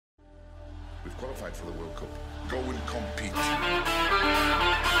We've qualified for the World Cup. Go and compete.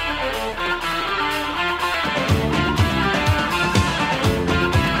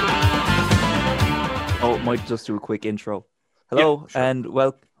 Oh, might just do a quick intro. Hello, Yeah, sure. and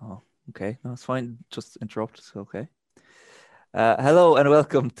welcome. Oh, okay. No, it's fine. Just interrupt. It's okay. Hello, and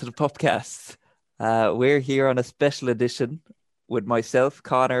welcome to the podcast. We're here on a special edition with myself,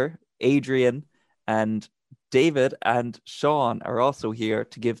 Connor, Adrian, and David and Sean are also here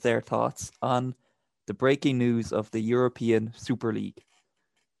to give their thoughts on the breaking news of the European Super League.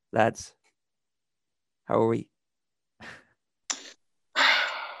 Lads, how are we?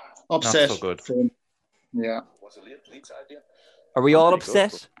 Upset. Not so good. Yeah. Are we all Pretty good,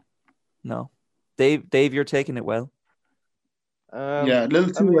 upset? No. Dave, you're taking it well. Yeah, a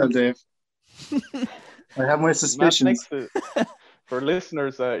little too well, Dave. I have my suspicions. For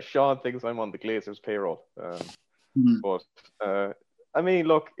listeners, Sean thinks I'm on the Glazers payroll. But, I mean,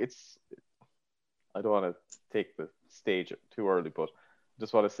 look, I don't want to take the stage too early, but I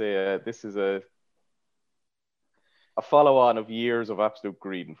just want to say this is a follow-on of years of absolute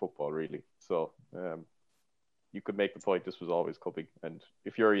greed in football, really. So you could make the point this was always coming. And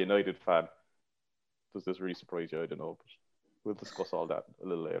if you're a United fan, does this really surprise you? I don't know, but we'll discuss all that a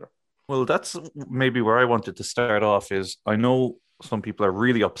little later. Well, that's maybe where I wanted to start off is I know some people are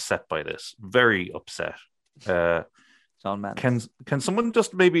really upset by this, very upset. Man. Can someone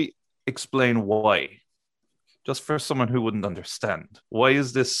just maybe explain why? Just for someone who wouldn't understand. Why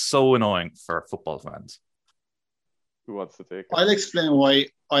is this so annoying for football fans? Who wants to take it? I'll explain why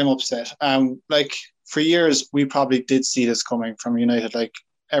I'm upset. Like, for years, we probably did see this coming from United. Like,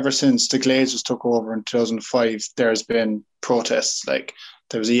 ever since the Glazers took over in 2005, there's been protests. Like,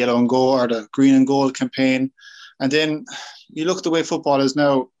 there was a yellow and gold or the green and gold campaign. And then you look at the way football is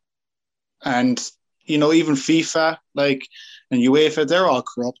now, and, you know, even FIFA, like, and UEFA, they're all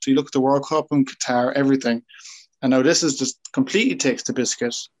corrupt. You look at the World Cup and Qatar, everything. And now this is just completely takes the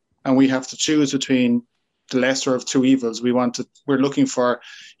biscuit. And we have to choose between the lesser of two evils. We're looking for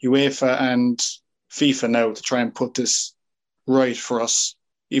UEFA and FIFA now to try and put this right for us,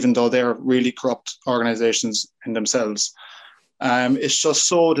 even though they're really corrupt organizations in themselves. It's just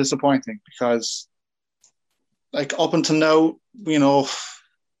so disappointing because, like, up until now, you know,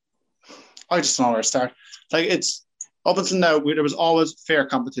 I just don't know where to start. Like, it's up until now, there was always fair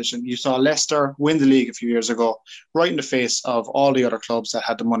competition. You saw Leicester win the league a few years ago, right in the face of all the other clubs that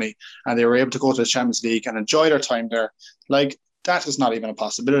had the money, and they were able to go to the Champions League and enjoy their time there. Like, that is not even a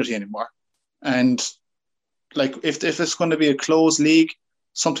possibility anymore. And, like, if it's going to be a closed league,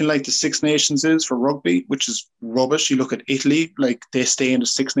 something like the Six Nations is for rugby, which is rubbish. You look at Italy, like, they stay in the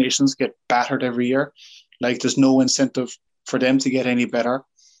Six Nations, get battered every year. Like, there's no incentive for them to get any better.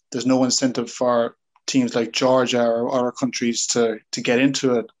 There's no incentive for teams like Georgia or other countries to get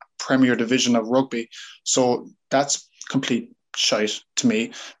into a premier division of rugby. So that's complete shite to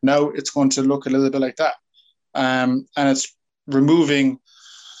me. Now it's going to look a little bit like that. And it's removing,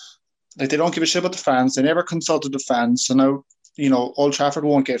 like, they don't give a shit about the fans. They never consulted the fans. So now, you know, Old Trafford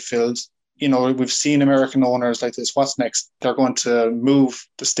won't get filled. You know, we've seen American owners like this. What's next? They're going to move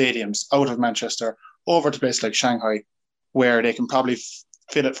the stadiums out of Manchester over to places like Shanghai, where they can probably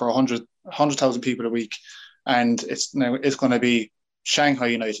fill it for 100,000 people a week. And it's going to be Shanghai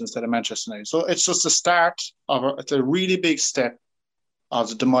United instead of Manchester United. So it's just the start of it's a really big step of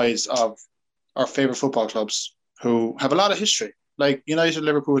the demise of our favourite football clubs who have a lot of history. Like, United and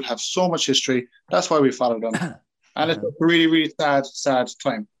Liverpool have so much history. That's why we follow them. And it's a really, really sad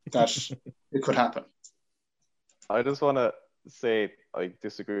time that it could happen. I just want to say I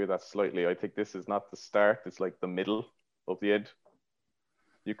disagree with that slightly. I think this is not the start. It's like the middle of the end.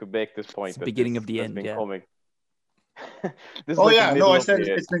 You could make this point. It's the beginning of the end, been yeah. Coming. I said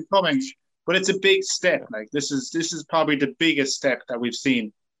it's been coming. But it's a big step. Like, this is probably the biggest step that we've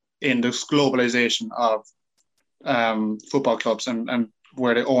seen in this globalization of football clubs and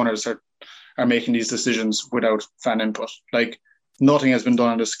where the owners are making these decisions without fan input. Like, nothing has been done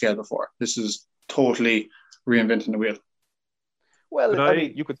on this scale before. This is totally reinventing the wheel. Well, I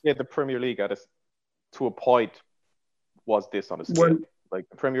mean, you could say the Premier League to a point was this on a scale. Well, like,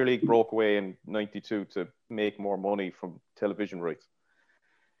 the Premier League broke away in '92 to make more money from television rights.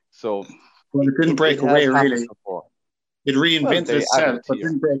 So, well, it didn't break away, really. Before. It reinvented itself, but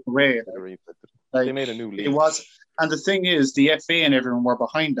didn't break away. Like, they made a new league. It was, and the thing is, the FA and everyone were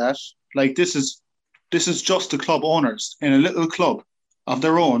behind that. Like, this is just the club owners in a little club of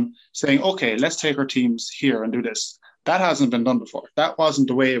their own saying, okay, let's take our teams here and do this. That hasn't been done before. That wasn't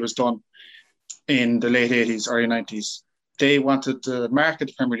the way it was done in the late 80s, early 90s. They wanted to market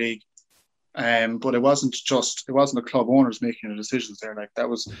the Premier League But it wasn't the club owners making the decisions there. Like that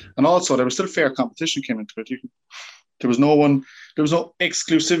was, and also there was still fair competition came into it. There was no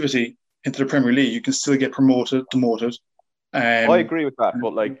exclusivity into the Premier League. You can still get promoted, demoted. I agree with that,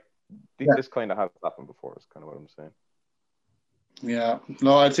 but like this kind of has happened before. Is kind of what I'm saying. Yeah,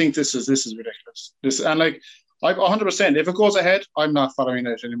 no, I think this is ridiculous. And like, I 100%. If it goes ahead, I'm not following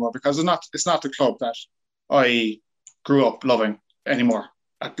it anymore because it's not the club that I grew up loving anymore.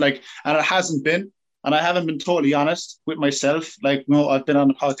 Like, and it hasn't been, and I haven't been totally honest with myself. Like, no, I've been on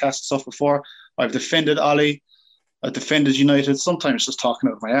the podcast stuff before. I've defended Ollie. I've defended United. Sometimes just talking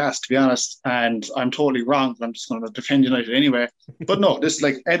out of my ass, to be honest. And I'm totally wrong, but I'm just going to defend United anyway. But no, this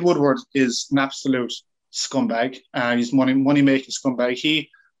like Ed Woodward is an absolute scumbag. He's money making scumbag. He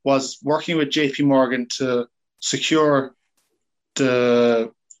was working with JP Morgan to secure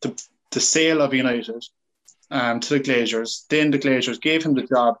the sale of United to the Glazers. Then the Glazers gave him the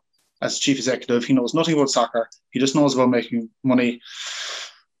job as chief executive. He knows nothing about soccer. He just knows about making money.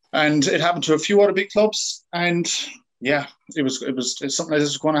 And it happened to a few other big clubs. And yeah, it's something like this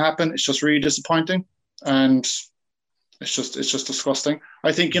was going to happen. It's just really disappointing. And it's just disgusting.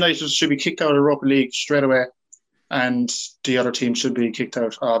 I think United should be kicked out of the Europa League straight away. And the other team should be kicked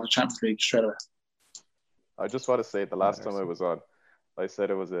out of the Champions League straight away. I just want to say the last time I was on, I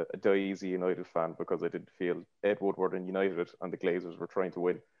said I was a die easy United fan because I didn't feel Ed Woodward and United and the Glazers were trying to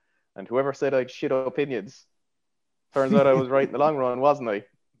win. And whoever said I'd shit opinions, turns out I was right in the long run, wasn't I?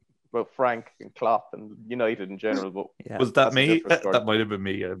 About Frank and Klopp and United in general. But Yeah. Was that me? That might have been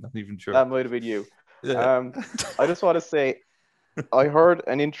me. I'm not even sure. That might have been you. Yeah. I just want to say, I heard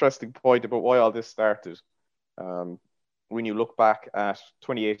an interesting point about why all this started. When you look back at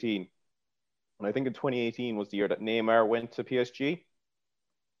 2018, and I think in 2018 was the year that Neymar went to PSG.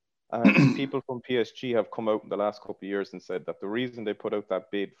 And people from PSG have come out in the last couple of years and said that the reason they put out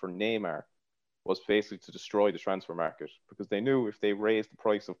that bid for Neymar was basically to destroy the transfer market because they knew if they raised the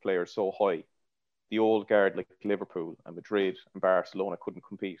price of players so high, the old guard like Liverpool and Madrid and Barcelona couldn't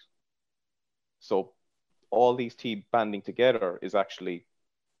compete. So all these teams banding together is actually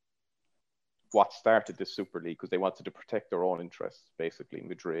what started this Super League because they wanted to protect their own interests, basically,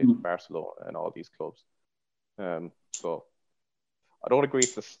 Madrid, Barcelona, and all these clubs. So I don't agree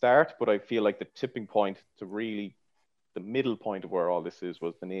it's the start, but I feel like the tipping point to really the middle point of where all this is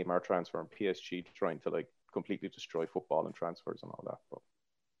was the Neymar transfer and PSG trying to like completely destroy football and transfers and all that. But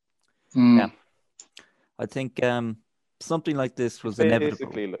Yeah, I think something like this was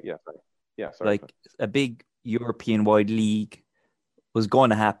inevitable. Sorry. Like a big European-wide league was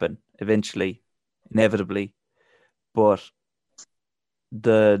going to happen eventually, inevitably, but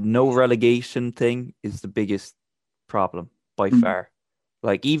the no relegation thing is the biggest problem by far.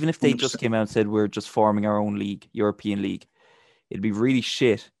 Like, even if they 100%. just came out and said we're just forming our own league, European league, it'd be really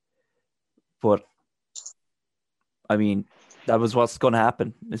shit. But I mean, that was what's going to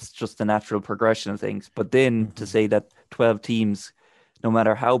happen. It's just the natural progression of things. But then to say that 12 teams, no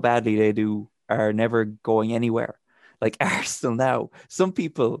matter how badly they do, are never going anywhere. Like Arsenal now. Some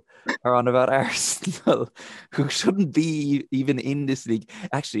people are on about Arsenal who shouldn't be even in this league.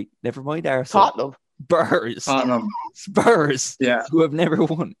 Actually, never mind Arsenal. Spurs, yeah, who have never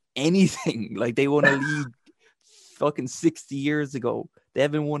won anything. Like, they won a league fucking 60 years ago. They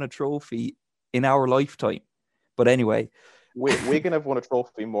haven't won a trophy in our lifetime. But anyway, Wigan have won a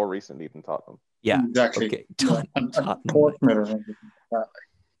trophy more recently than Tottenham. Yeah, exactly. Okay, Tottenham.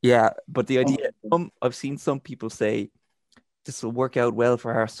 Yeah, but the idea, I've seen some people say this will work out well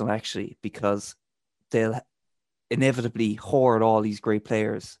for Arsenal actually because they'll inevitably hoard all these great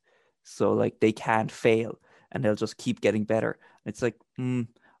players. So like they can't fail and they'll just keep getting better. It's like, I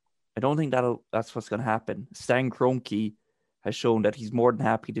don't think that's what's going to happen. Stan Kroenke has shown that he's more than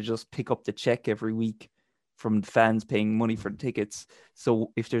happy to just pick up the check every week from the fans paying money for the tickets.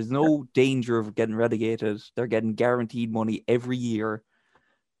 So if there's no danger of getting relegated, they're getting guaranteed money every year.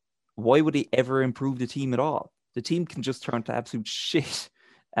 Why would he ever improve the team at all? The team can just turn to absolute shit.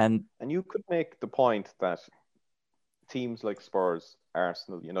 And you could make the point that teams like Spurs,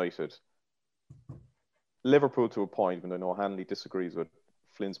 Arsenal, United, Liverpool to a point, even though I know Hanley disagrees with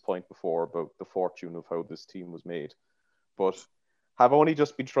Flynn's point before about the fortune of how this team was made, but have only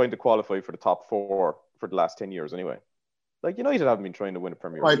just been trying to qualify for the top four for the last 10 years anyway. Like United haven't been trying to win a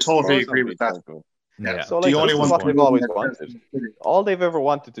Premier League. I totally agree with that. Yeah. So like, the only one what they've always wanted. All they've ever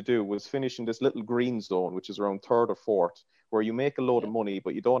wanted to do was finish in this little green zone, which is around third or fourth, where you make a load of money,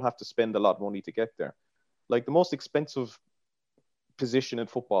 but you don't have to spend a lot of money to get there. Like the most expensive position in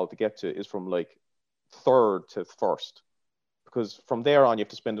football to get to is from like third to first, because from there on you have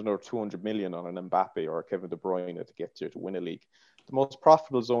to spend another 200 million on an Mbappe or a Kevin De Bruyne to get to win a league. the most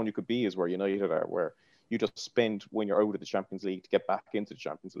profitable zone you could be is where United are, where you just spend when you're out of the Champions League to get back into the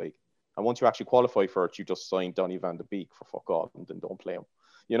Champions League. And once you actually qualify for it, you just sign Donny van de Beek for fuck all and then don't play him.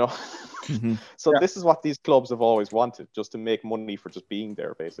 Mm-hmm. So this is what these clubs have always wanted, just to make money for just being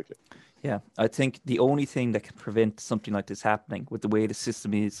there, basically. Yeah, I think the only thing that can prevent something like this happening with the way the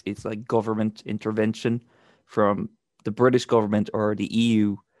system is, it's like government intervention from the British government or the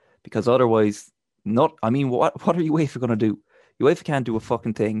EU, because otherwise, what are UEFA going to do? UEFA can't do a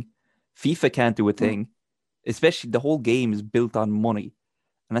fucking thing. FIFA can't do a thing. Especially the whole game is built on money.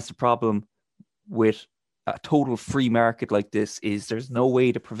 And that's the problem with a total free market like this, is there's no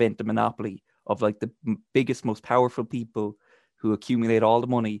way to prevent the monopoly of like the biggest, most powerful people who accumulate all the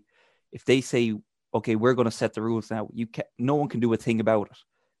money. If they say, okay, we're going to set the rules now, no one can do a thing about it,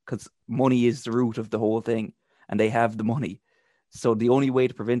 because money is the root of the whole thing and they have the money. So the only way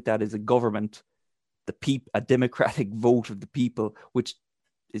to prevent that is a government, a democratic vote of the people, which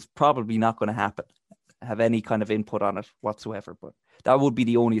is probably not going to have any kind of input on it whatsoever. But that would be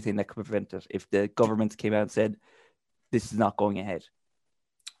the only thing that could prevent it, if the government came out and said, this is not going ahead.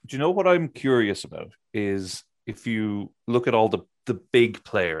 Do you know what I'm curious about is if you look at all the big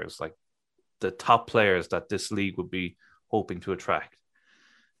players, like the top players that this league would be hoping to attract,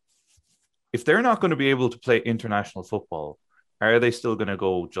 if they're not going to be able to play international football, are they still going to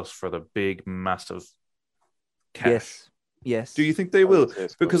go just for the big, massive cash? Yes. Do you think they will?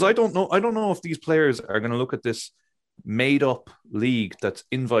 Because I don't know if these players are going to look at this made-up league that's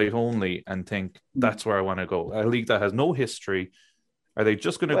invite only and think that's where I want to go. A league that has no history. Are they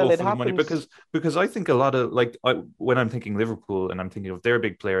just going to go for the money? Because I think a lot of, like, when I'm thinking Liverpool and I'm thinking of their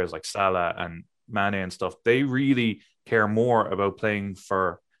big players like Salah and Mane and stuff, they really care more about playing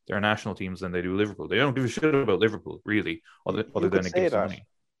for their national teams than they do Liverpool. They don't give a shit about Liverpool, really, other than it gives money.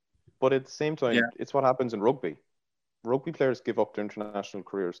 But at the same time, it's what happens in rugby. Rugby players give up their international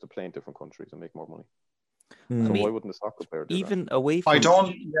careers to play in different countries and make more money. So why wouldn't a soccer player do that? Away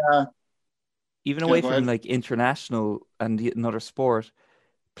from like international and another sport,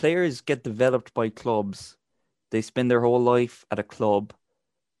 players get developed by clubs. They spend their whole life at a club.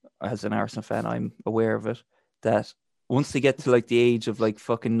 As an Arsenal fan, I'm aware of it, that once they get to like the age of like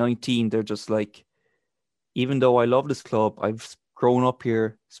fucking 19, they're just like, even though I love this club, I've grown up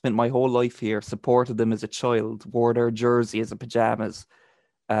here, spent my whole life here, supported them as a child, wore their jersey as a pajamas.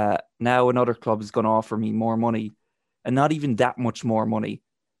 Now another club is going to offer me more money, and not even that much more money.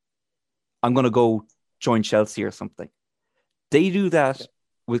 I'm going to go join Chelsea or something. They do that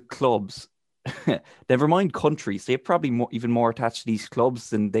with clubs. Never mind countries. They're probably even more attached to these clubs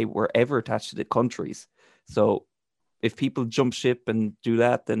than they were ever attached to the countries. So if people jump ship and do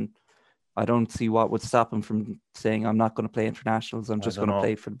that, then I don't see what would stop them from saying, I'm not going to play internationals. I'm just going to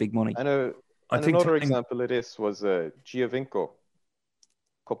play for the big money. I think another example of this was Giovinco.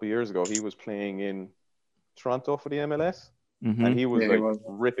 A couple of years ago, he was playing in Toronto for the MLS. Mm-hmm. And he was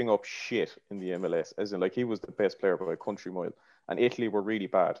ripping up shit in the MLS, as in like he was the best player by a country mile. And Italy were really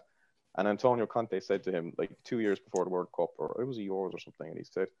bad. And Antonio Conte said to him, like 2 years before the World Cup, or it was a Euros or something, and he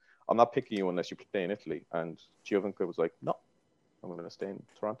said, I'm not picking you unless you play in Italy. And Giovinco was like, no, I'm going to stay in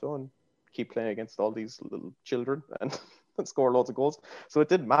Toronto and keep playing against all these little children and score loads of goals. So it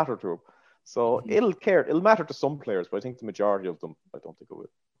didn't matter to him. So it'll matter to some players, but I think the majority of them, I don't think it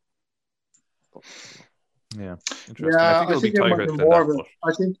will. Yeah, interesting. Yeah, I think it'll be tighter than that.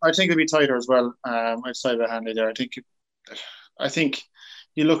 I think it'll be tighter as well. Outside of Hanley there, I think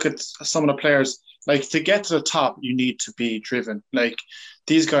you look at some of the players, like to get to the top, you need to be driven. Like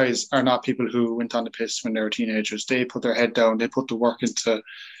these guys are not people who went on the piss when they were teenagers. They put their head down. They put the work into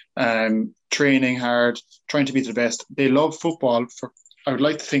training hard, trying to be the best. They love football. I would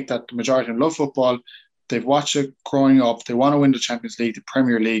like to think that the majority of them love football. They've watched it growing up. They want to win the Champions League, the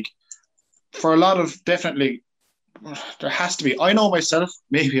Premier League. For a lot of, definitely, there has to be. I know myself,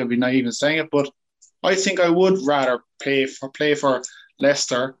 maybe I'll be naive in saying it, but I think I would rather play for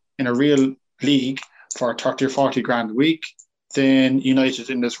Leicester in a real league for 30 or 40 grand a week than United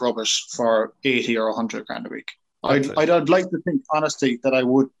in this rubbish for 80 or 100 grand a week. I'd like to think, honestly, that I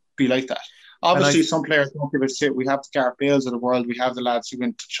would be like that. Obviously, some players don't give a shit. We have the Gareth Bales of the world. We have the lads who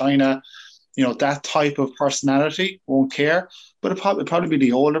went to China. You know, that type of personality won't care. But it'll probably be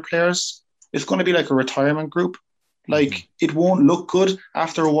the older players. It's going to be like a retirement group. Like, it won't look good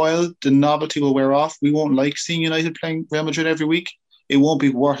after a while. The novelty will wear off. We won't like seeing United playing Real Madrid every week. It won't be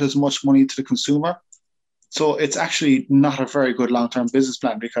worth as much money to the consumer. So it's actually not a very good long-term business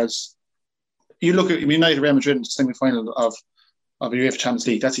plan, because you look at United Real Madrid in the semi-final of the UEFA Champions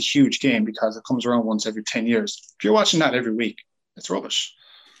League. That's a huge game because it comes around once every 10 years. If you're watching that every week, it's rubbish.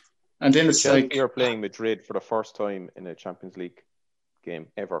 And then it's Chelsea like... are playing Madrid for the first time in a Champions League game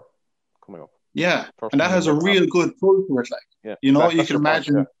ever coming up. Yeah, First and that one has a ever. real good pull to it. Like, Yeah, you know, That- you that's can your point,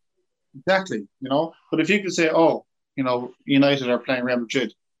 imagine yeah. exactly, you know. But if you could say, oh, you know, United are playing Real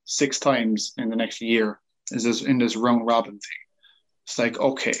Madrid 6 times in the next year, is this in this round robin thing? It's like,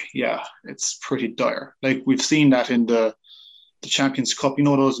 okay, yeah, it's pretty dire. Like we've seen that in the Champions Cup, you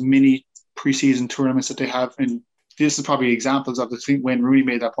know, those mini preseason tournaments that they have. And this is probably examples of the thing when Rooney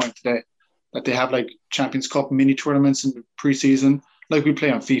made that point today, that they have like Champions Cup mini tournaments in the preseason, like we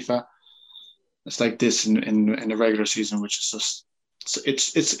play on FIFA. It's like this in the regular season, which is just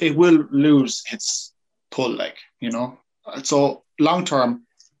it will lose its pull, like, you know. So long term,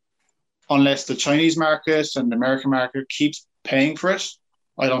 unless the Chinese market and the American market keeps paying for it,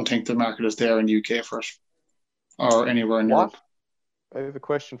 I don't think the market is there in the UK for it or anywhere in Europe. I have a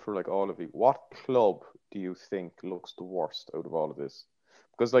question for like all of you. What club do you think looks the worst out of all of this?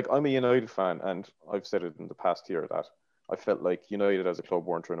 Because like I'm a United fan, and I've said it in the past year that I felt like United as a club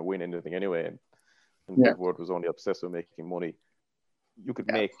weren't trying to win anything anyway, and Yeah. Woodward was only obsessed with making money. You could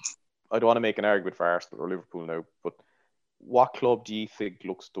Yeah. make. I don't want to make an argument for Arsenal or Liverpool now, but what club do you think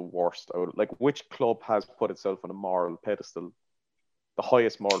looks the worst out? Like which club has put itself on a moral pedestal, the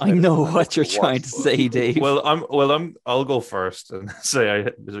highest moral? I know pedestal, and what looks you're the trying to worst? say, Dave. I'll go first and say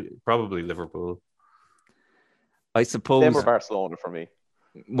probably Liverpool. I suppose. Them or Barcelona for me.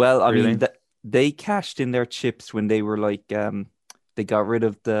 Well, I Really? mean, they cashed in their chips when they were like, they got rid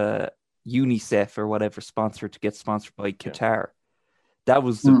of the UNICEF or whatever sponsor to get sponsored by Qatar. That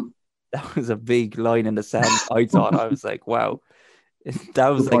was that was a big line in the sand. I thought. I was like, wow, that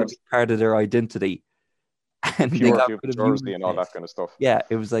was like a big part of their identity. And they got Purity of rid of jersey and all UNICEF. that kind of stuff. Yeah,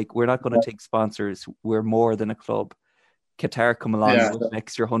 it was like, we're not going to take sponsors. We're more than a club. Qatar come along with an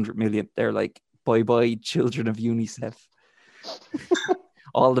extra 100 million. They're like, bye, children of UNICEF.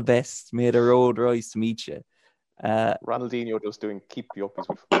 All the best. May the road rise to meet you. Ronaldinho just doing keep you up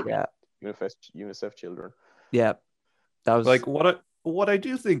with Yeah, UNICEF children. yeah. That was Like what I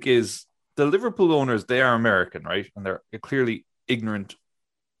do think is the Liverpool owners, they are American, right? And they're clearly ignorant.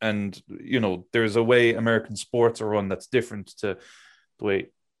 And, you know, there's a way American sports are run that's different to the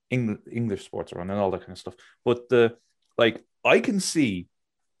way English sports are run and all that kind of stuff. But I can see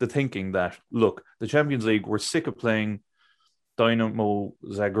the thinking that, look, the Champions League, we're sick of playing Dynamo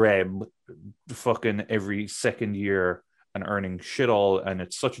Zagreb fucking every second year and earning shit all, and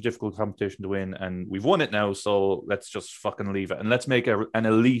it's such a difficult competition to win, and we've won it now, so let's just fucking leave it and let's make an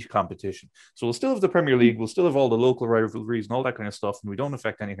elite competition. So we'll still have the Premier League, we'll still have all the local rivalries and all that kind of stuff, and we don't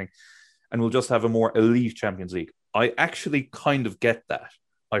affect anything, and we'll just have a more elite Champions League. I actually kind of get that.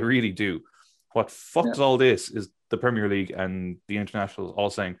 I really do. What fucks all this is the Premier League and the internationals all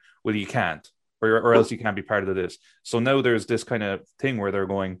saying, well, you can't, or else you can't be part of this. So now there's this kind of thing where they're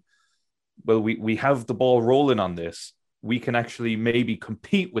going, well, we have the ball rolling on this. We can actually maybe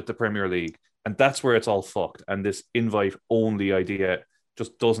compete with the Premier League. And that's where it's all fucked. And this invite-only idea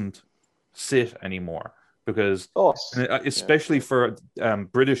just doesn't sit anymore. Because, especially for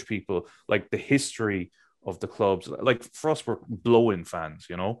British people, like the history of the clubs, like for us, we're blow-in fans,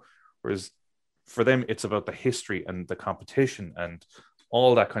 you know? Whereas for them, it's about the history and the competition and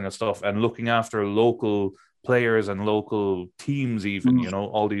all that kind of stuff, and looking after local players and local teams even, you know,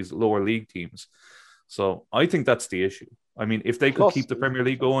 all these lower league teams. So I think that's the issue. I mean, if they could keep the Premier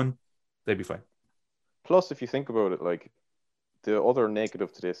League going, they'd be fine. Plus, if you think about it, like, the other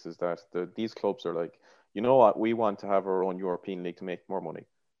negative to this is that these clubs are like, you know what, we want to have our own European league to make more money.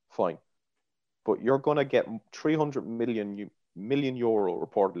 Fine. But you're going to get 300 million euro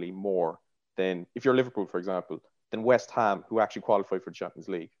reportedly more than, if you're Liverpool, for example, than West Ham, who actually qualify for the Champions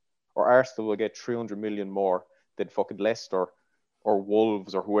League. Or Arsenal will get 300 million more than fucking Leicester or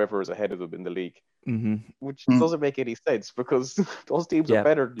Wolves or whoever is ahead of them in the league. Which doesn't make any sense, because those teams are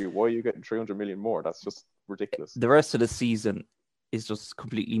better than you. Why are you getting 300 million more? That's just ridiculous. The rest of the season is just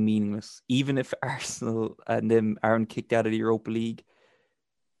completely meaningless. Even if Arsenal and them aren't kicked out of the Europa League,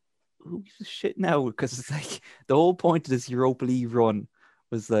 who gives a shit now? Because it's like the whole point of this Europa League run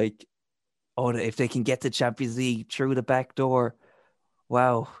was like, oh, if they can get the Champions League through the back door,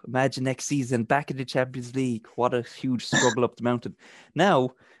 wow, imagine next season back in the Champions League. What a huge struggle up the mountain.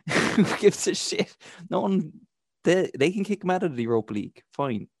 Now, who gives a shit? No one, they can kick them out of the Europa League.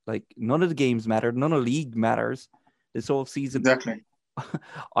 Fine. Like, none of the games matter. None of the league matters this whole season. Exactly.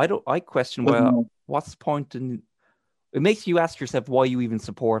 I question, what's the point in it? Makes you ask yourself why you even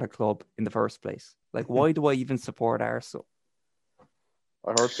support a club in the first place. Like, why do I even support Arsenal?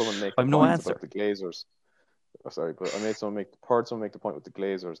 I heard someone make I've no answer about the Glazers. Oh, sorry, but I heard someone make the point with the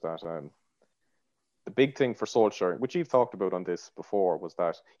Glazers that the the big thing for Solskjaer, which you've talked about on this before, was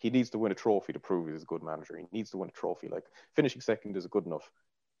that he needs to win a trophy to prove he's a good manager. He needs to win a trophy. Like, finishing second is good enough.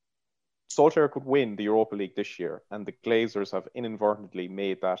 Solskjaer could win the Europa League this year, and the Glazers have inadvertently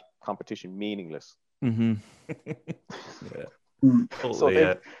made that competition meaningless. Mm-hmm.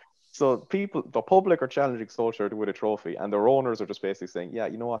 So people, the public are challenging Solskjaer to win a trophy, and their owners are just basically saying, yeah,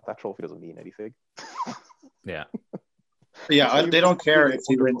 you know what, that trophy doesn't mean anything. Yeah. Yeah, they don't care if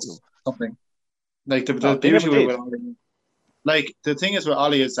he wins something. Like the beauty with Ollie, like the thing is with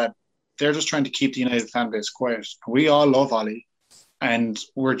Ollie is that they're just trying to keep the United fan base quiet. We all love Ollie, and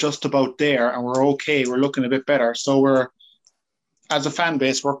we're just about there, and we're okay. We're looking a bit better, so we're, as a fan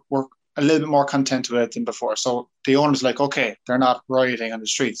base, we're a little bit more content with it than before. So the owners are like, okay, they're not rioting on the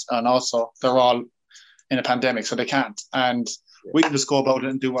streets, and also they're all in a pandemic, so they can't, and we can just go about it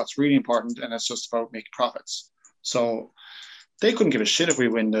and do what's really important, and it's just about making profits. So they couldn't give a shit if we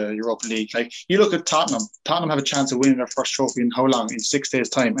win the Europa League. Like, you look at Tottenham. Tottenham have a chance of winning their first trophy in how long? In 6 days'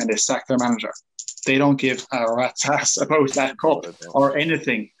 time, and they sack their manager. They don't give a rat's ass about that cup or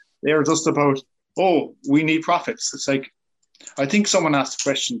anything. They're just about, oh, we need profits. It's like, I think someone asked a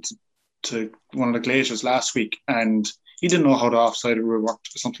question to one of the Glazers last week, and he didn't know how the offside rule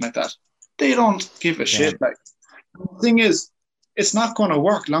worked or something like that. They don't give a shit. Like, the thing is, it's not going to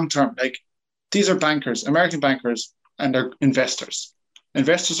work long term. Like, these are bankers, American bankers, and they're investors.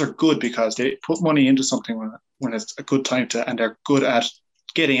 Investors are good because they put money into something when it's a good time to, and they're good at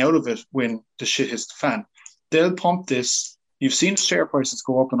getting out of it when the shit hits the fan. They'll pump this. You've seen share prices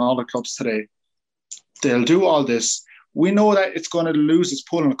go up in all the clubs today. They'll do all this. We know that it's going to lose its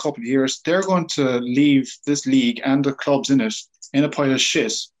pull in a couple of years. They're going to leave this league and the clubs in it in a pile of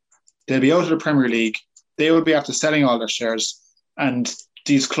shit. They'll be out of the Premier League. They will be after selling all their shares, and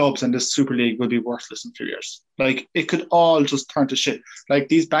these clubs and this Super League will be worthless in a few years. Like, it could all just turn to shit. Like,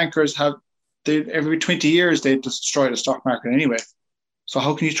 these bankers every 20 years, they destroy the stock market anyway. So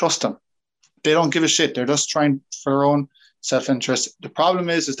how can you trust them? They don't give a shit. They're just trying for their own self-interest. The problem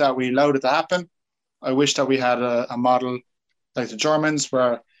is that we allowed it to happen. I wish that we had a model like the Germans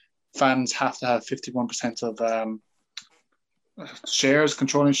where fans have to have 51% of shares,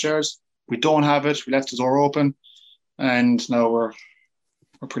 controlling shares. We don't have it. We left the door open, and now we're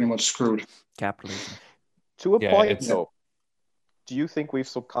pretty much screwed. Capitalism. To a point, though, do you think we've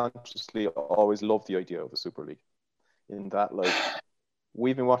subconsciously always loved the idea of the Super League? In that, like,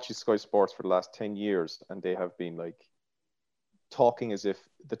 we've been watching Sky Sports for the last 10 years, and they have been, like, talking as if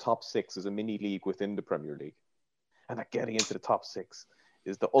the top six is a mini league within the Premier League, and that getting into the top six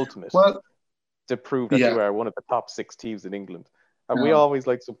is the ultimate to prove that you are one of the top six teams in England. And we always,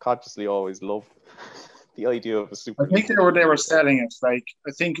 like, subconsciously always loved the idea of a Super League. I think they were selling it. Like,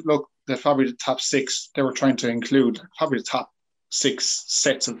 I think, look, they're probably the top six. They were trying to include probably the top six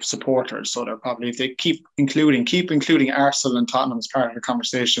sets of supporters. So they're probably, if they keep including Arsenal and Tottenham as part of the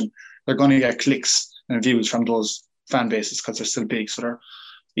conversation, they're going to get clicks and views from those fan bases because they're still big. So they're,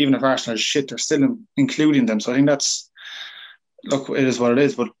 even if Arsenal is shit, they're still including them. So I think it is what it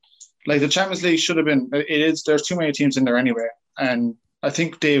is. But like, the Champions League should have been, there's too many teams in there anyway. And I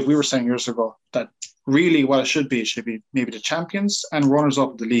think, Dave, we were saying years ago that really what it should be maybe the champions and runners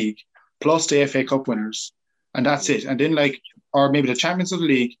up of the league, plus the FA Cup winners. And that's it. And then, like, or maybe the champions of the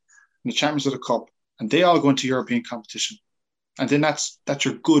league and the champions of the cup, and they all go into European competition. And then that's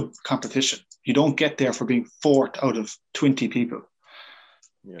your good competition. You don't get there for being fourth out of 20 people.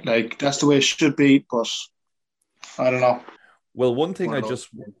 Yeah. Like, that's the way it should be, but I don't know. Well, one thing I just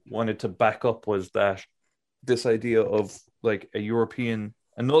wanted to back up was that this idea of, like,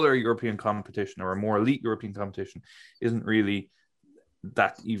 another European competition or a more elite European competition isn't really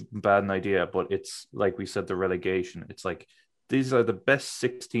that even bad an idea, but it's, like we said, the relegation. It's like, these are the best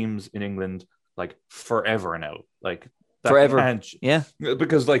six teams in England, like, forever now. Like, forever. Yeah.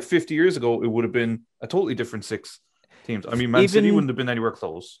 Because, like, 50 years ago, it would have been a totally different six teams. I mean, Man City wouldn't have been anywhere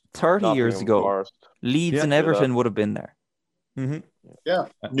close. 30 years ago, Leeds and Everton would have been there. Mm-hmm. Yeah.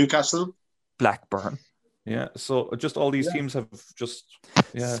 Newcastle. Blackburn. Yeah, so just all these teams have just...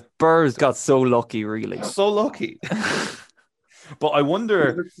 Yeah. Spurs got so lucky, really. So lucky. But I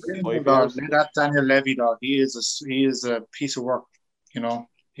wonder... That Daniel Levy, dog, he is a piece of work, you know.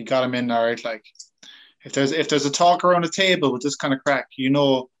 He got him in there, right? Like, if there's a talk around the table with this kind of crack, you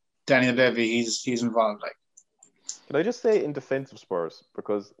know, Daniel Levy, he's involved. Like, can I just say in defense of Spurs,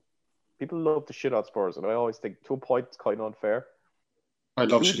 because people love to shit on Spurs, and I always think to a point it's kind of unfair. I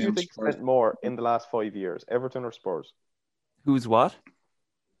love shitting on Spurs. Who do you think spent more in the last 5 years, Everton or Spurs? Who's what?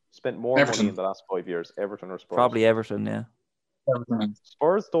 Spent more money in the last 5 years, Everton or Spurs? Probably Everton, yeah. Everton.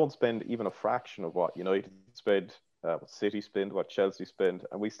 Spurs don't spend even a fraction of what United spend. what City spend, what Chelsea spend,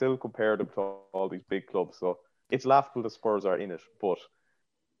 and we still compare them to all these big clubs. So it's laughable the Spurs are in it, but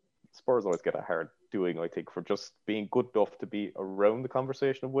Spurs always get a hard doing, I think, for just being good enough to be around the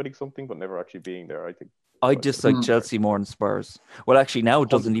conversation of winning something, but never actually being there, I think. I dislike Chelsea more than Spurs. Well, actually, now it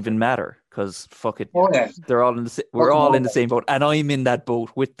doesn't even matter because fuck it. Oh, yeah. They're all in the we're all in the same boat, and I'm in that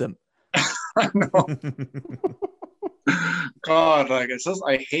boat with them. I know. God, like it's just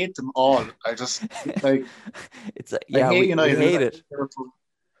I hate them all. I just like it's yeah, we hate it.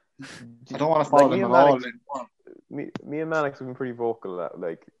 I don't want to follow them at all. Me and Mannix have been pretty vocal that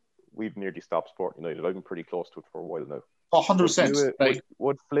like we've nearly stopped supporting United. I've been pretty close to it for a while now. 100%.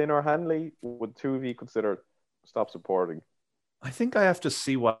 Would Flynn or Hanley, would two of you consider stop supporting? I think I have to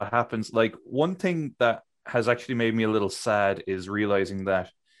see what happens. Like, one thing that has actually made me a little sad is realizing that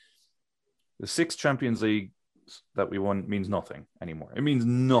the 6 Champions Leagues that we won means nothing anymore. It means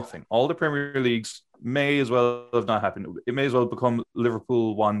nothing. All the Premier Leagues may as well have not happened. It may as well become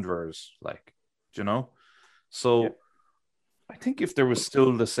Liverpool Wanderers, like, do you know? So yeah. I think if there was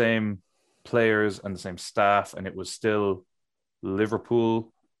still the same players and the same staff and it was still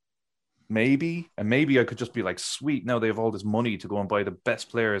Liverpool, maybe I could just be like, sweet, now they have all this money to go and buy the best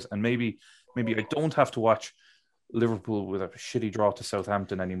players, and maybe I don't have to watch Liverpool with a shitty draw to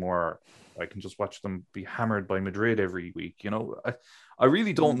Southampton anymore. I can just watch them be hammered by Madrid every week. You know, I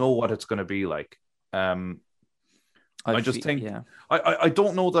really don't know what it's going to be like. I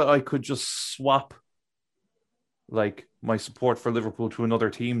don't know that I could just swap like my support for Liverpool to another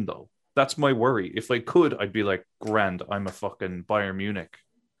team though. That's my worry. If I could, I'd be like, grand, I'm a fucking Bayern Munich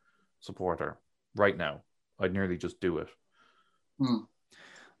supporter right now. I'd nearly just do it.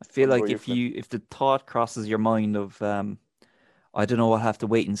 I feel like if the thought crosses your mind of I don't know, I'll have to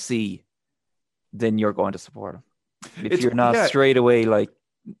wait and see, then you're going to support him. If you're not straight away like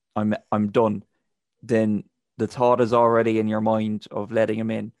I'm done, then the thought is already in your mind of letting him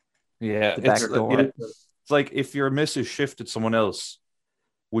in. Yeah, the back door. It's like if your missus shifted someone else,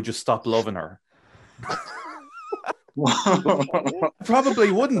 would you stop loving her?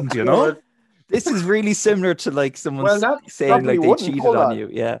 Probably wouldn't, you know? This is really similar to like someone saying like they cheated on you.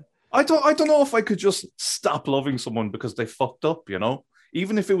 Yeah. I don't know if I could just stop loving someone because they fucked up, you know?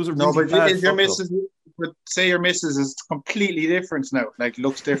 Even if it was a really bad your missus, but say your missus is completely different now, like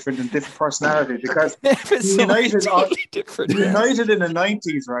looks different and different personality, because United in the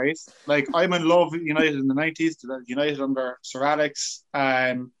 90s, right? Like I'm in love with United in the 90s, United under Sir Alex,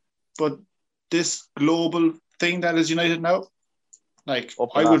 but this global thing that is United now, like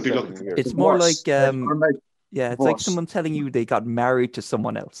I would be looking. It's more like it's like someone telling you they got married to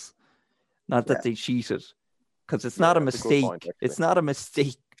someone else, not that they cheated. Because it's not a mistake. It's not a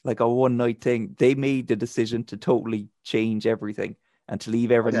mistake, like a one-night thing. They made the decision to totally change everything and to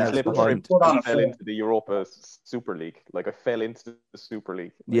leave everything else behind. I fell into the Europa Super League. Like, I fell into the Super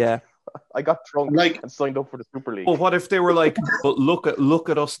League. Like, yeah. I got drunk and signed up for the Super League. Well, what if they were like, but look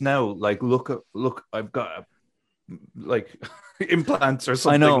at us now. Like, look, I've got like implants or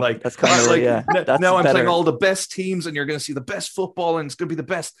something. I know. Like that's kind of like, yeah. Now I'm playing all the best teams, and you're going to see the best football, and it's going to be the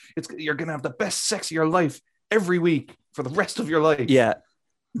best. You're going to have the best sex of your life every week for the rest of your life. Yeah.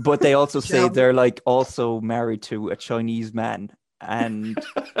 But they also say they're like also married to a Chinese man and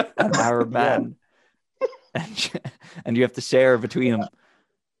an Arab man. And you have to share between them.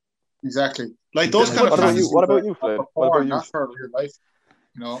 Exactly. Like those kind of what about you, Flynn? What about you? Not for your life.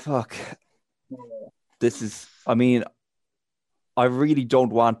 You know? Fuck. This is, I mean, I really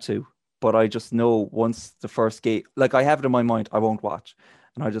don't want to, but I just know once the first game, like I have it in my mind, I won't watch.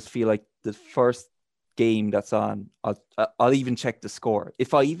 And I just feel like the first game that's on, I'll even check the score.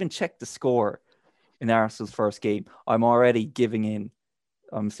 If I even check the score in Arsenal's first game, I'm already giving in.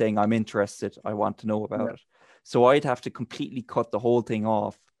 I'm saying I'm interested. I want to know about it. So I'd have to completely cut the whole thing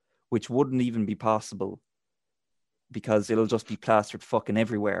off, which wouldn't even be possible because it'll just be plastered fucking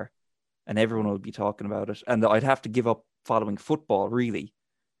everywhere and everyone will be talking about it. And I'd have to give up following football, really.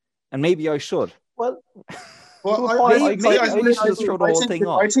 And maybe I should. Well, maybe I should just throw the whole thing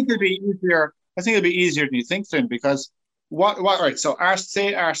off. I think it'd be easier. I think it'd be easier than you think, Finn, because right? So,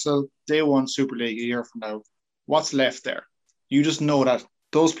 say Arsenal, they won Super League a year from now. What's left there? You just know that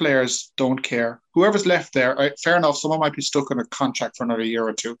those players don't care. Whoever's left there, right, fair enough, someone might be stuck on a contract for another year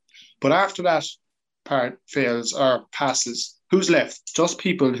or two. But after that part fails or passes, who's left? Just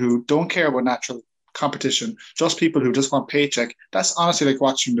people who don't care about natural competition, just people who just want paycheck. That's honestly like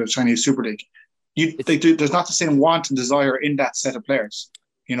watching the Chinese Super League. There's not the same want and desire in that set of players.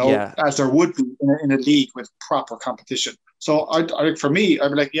 You know, as there would be in a league with proper competition. So, for me, I'd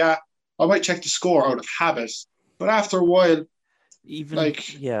be like, I might check the score out of habit, but after a while,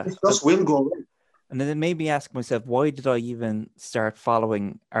 it just will go away. And then it made me ask myself, why did I even start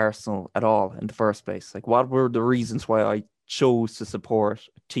following Arsenal at all in the first place? Like, what were the reasons why I chose to support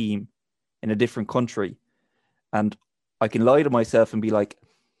a team in a different country? And I can lie to myself and be like,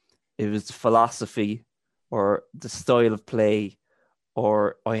 it was the philosophy or the style of play,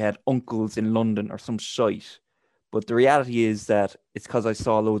 or I had uncles in London or some shite. But the reality is that it's because I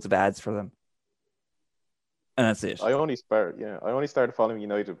saw loads of ads for them. And that's it. I only started following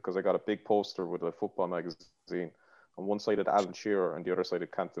United because I got a big poster with a football magazine. On one side had Alan Shearer and the other side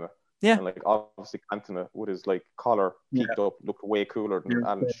had Cantona. Yeah. And like obviously Cantona with his like collar peaked up looked way cooler than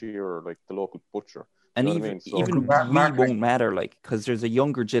Alan Shearer, like the local butcher. And you know even, what I mean? So, even we won't matter, like, because there's a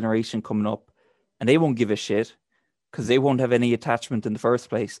younger generation coming up and they won't give a shit because they won't have any attachment in the first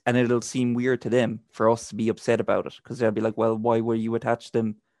place. And it'll seem weird to them for us to be upset about it because they'll be like, well, why were you attached to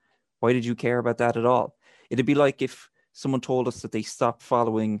them? Why did you care about that at all? It'd be like if someone told us that they stopped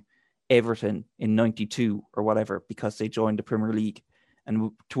following Everton in 92 or whatever because they joined the Premier League.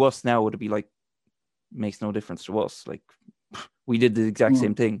 And to us now, it'd be like, makes no difference to us. Like, we did the exact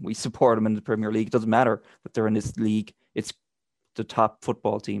same thing. We support them in the Premier League. It doesn't matter that they're in this league. It's the top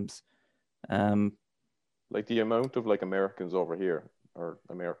football teams. Like the amount of like Americans over here, or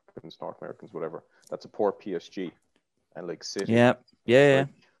Americans, North Americans, whatever, that support PSG and like City. Yeah.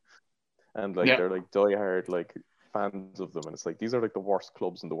 And like they're like diehard like fans of them, and it's like these are like the worst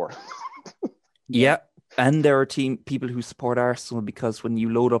clubs in the world. Yeah, and there are people who support Arsenal because when you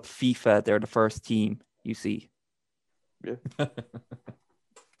load up FIFA, they're the first team you see. Yeah,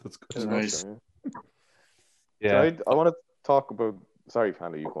 That's good. That's nice. Yeah, so I want to talk about. Sorry,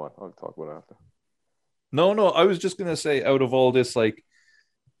 Panda, you go on. I'll talk about it after. No, I was just gonna say, out of all this, like,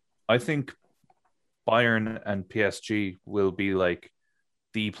 I think Bayern and PSG will be like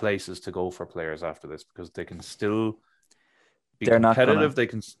the places to go for players after this because they can still be competitive. They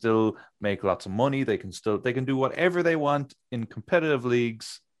can still make lots of money. They can do whatever they want in competitive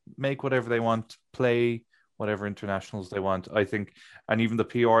leagues, make whatever they want, play whatever internationals they want. I think, and even the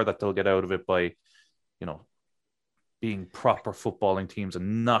PR that they'll get out of it by, being proper footballing teams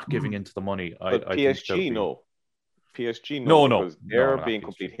and not giving into the money. But I PSG, think no. PSG, no, because they're being PSG.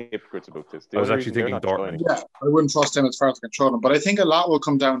 complete hypocrites about this. I was actually thinking Dortmund. Yeah, I wouldn't trust them as far as I control them. But I think a lot will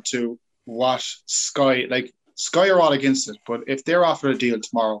come down to what Sky are all against it. But if they're offered a deal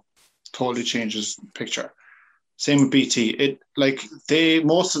tomorrow, it totally changes the picture. Same with BT. We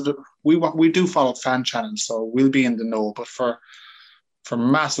do follow fan channels, so we'll be in the know. But for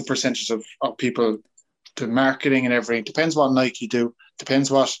massive percentages of people, the marketing and everything depends what Nike do,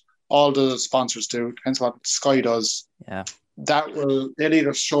 depends what all the sponsors do, depends what Sky does. Yeah, they'll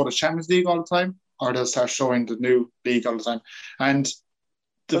either show the Champions League all the time or they'll start showing the new league all the time. And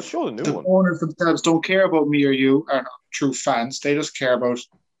the owners themselves don't care about me or you are true fans. They just care about,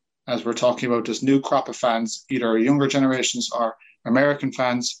 as we're talking about, this new crop of fans, either younger generations or American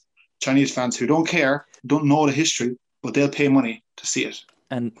fans, Chinese fans who don't care, don't know the history, but they'll pay money to see it.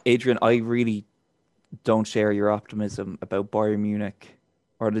 And Adrian, I really don't share your optimism about Bayern Munich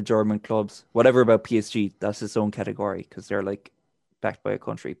or the German clubs. Whatever about PSG, that's its own category because they're like backed by a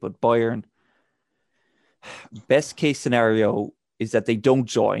country. But Bayern, best case scenario is that they don't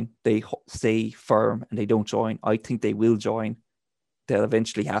join. They stay firm and they don't join. I think they will join. They'll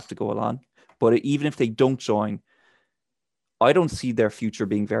eventually have to go along. But even if they don't join, I don't see their future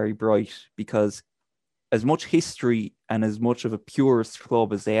being very bright because as much history and as much of a purist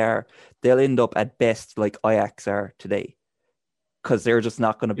club as they are, they'll end up at best like Ajax are today because they're just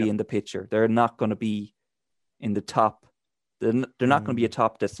not going to be in the picture. They're not going to be in the top. They're not going to be a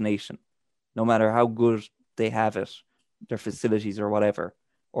top destination, no matter how good they have it, their facilities or whatever,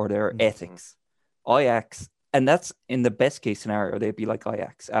 or their ethics. Ajax, and that's in the best case scenario, they'd be like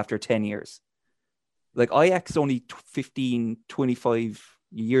Ajax after 10 years. Like Ajax only 15, 25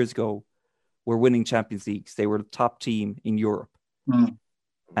 years ago were winning Champions Leagues. They were the top team in Europe.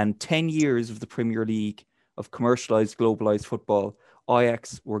 And 10 years of the Premier League, of commercialized, globalized football,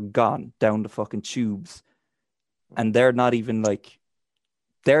 Ajax were gone down the fucking tubes. And they're not even like,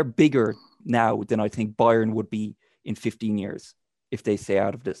 they're bigger now than I think Bayern would be in 15 years if they stay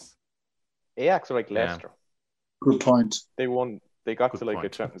out of this. Ajax are like Leicester. Good point. They got to like a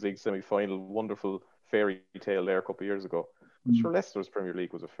Champions League semi-final, wonderful fairy tale there a couple of years ago. I'm sure Leicester's Premier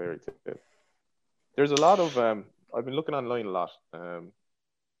League was a fairy tale. There's a lot of I've been looking online a lot,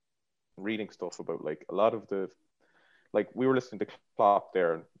 reading stuff about like a lot of the, like we were listening to Klopp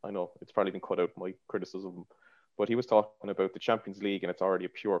there, and I know it's probably been cut out my criticism, but he was talking about the Champions League and it's already a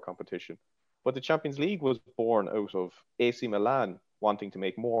pure competition. But the Champions League was born out of AC Milan wanting to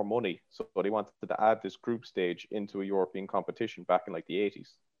make more money, so they wanted to add this group stage into a European competition back in like the 80s.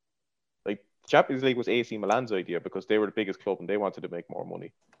 Like the Champions League was AC Milan's idea because they were the biggest club and they wanted to make more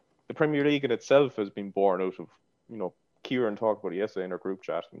money. The Premier League in itself has been born out of, Kieran talked about it yesterday in our group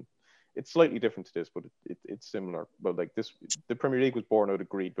chat, and it's slightly different to this, but it's similar. But like this, the Premier League was born out of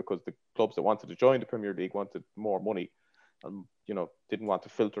greed because the clubs that wanted to join the Premier League wanted more money, and didn't want to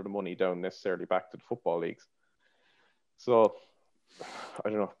filter the money down necessarily back to the football leagues. So I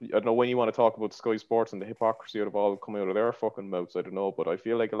don't know when you want to talk about Sky Sports and the hypocrisy of all coming out of their fucking mouths. I don't know, but I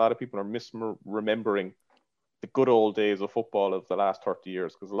feel like a lot of people are misremembering the good old days of football of the last 30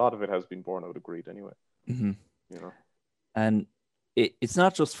 years because a lot of it has been born out of greed anyway. Mm-hmm. And it's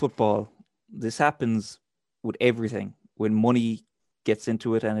not just football. This happens with everything. When money gets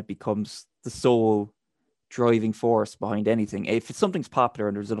into it and it becomes the sole driving force behind anything. If something's popular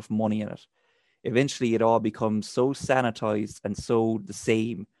and there's enough money in it, eventually it all becomes so sanitized and so the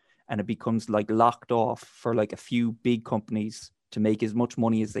same, and it becomes like locked off for like a few big companies to make as much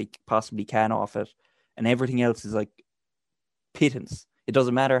money as they possibly can off it. And everything else is like pittance. It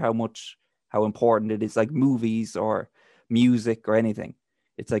doesn't matter how important it is, like movies or music or anything.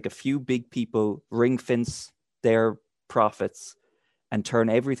 It's like a few big people ring fence their profits and turn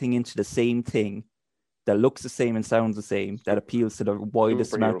everything into the same thing that looks the same and sounds the same, that appeals to the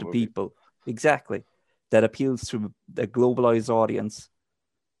widest amount of people. Exactly. That appeals to a globalized audience.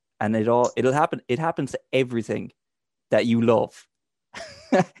 And it'll happen. It happens to everything that you love.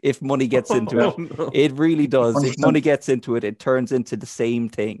 If money gets into it. No. It really does. If money gets into it, it turns into the same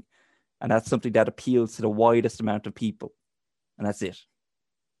thing. And that's something that appeals to the widest amount of people. And that's it.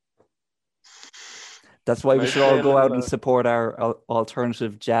 That's why we should all go out and support our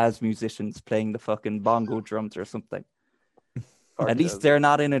alternative jazz musicians playing the fucking bongo drums or something. At least they're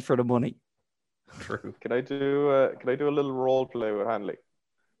not in it for the money. True. Can I do a little role play with Hanley?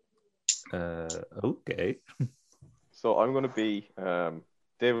 Okay. So I'm going to be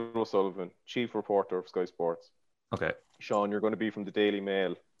David O'Sullivan, chief reporter of Sky Sports. Okay. Sean, you're going to be from the Daily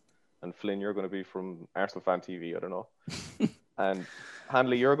Mail, and Flynn, you're going to be from Arsenal Fan TV. I don't know. And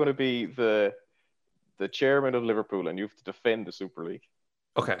Hanley, you're going to be the chairman of Liverpool, and you have to defend the Super League.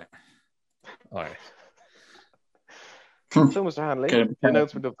 Okay. All right. So, Mr. Hanley, the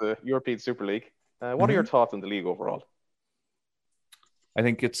announcement of the European Super League. What are your thoughts on the league overall? I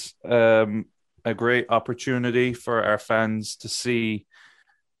think it's a great opportunity for our fans to see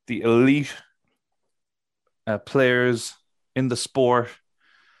the elite players in the sport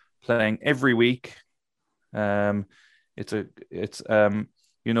playing every week. We've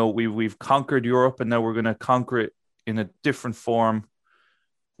conquered Europe, and now we're going to conquer it in a different form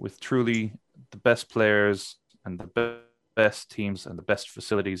with truly the best players and the best teams and the best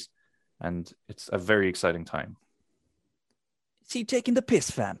facilities, and it's a very exciting time. Is he taking the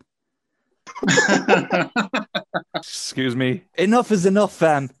piss, fam? Excuse me? Enough is enough,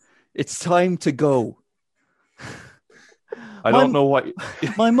 fam. It's time to go. I don't know what...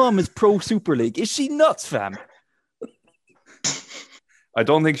 My mom is pro Super League. Is she nuts, fam? I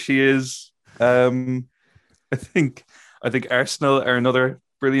don't think she is. I think Arsenal are another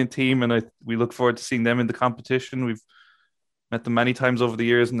brilliant team, and we look forward to seeing them in the competition. We've met them many times over the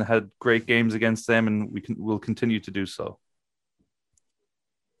years and had great games against them, and we'll continue to do so.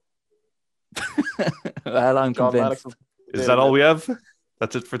 Well, I'm convinced. Is that all we have?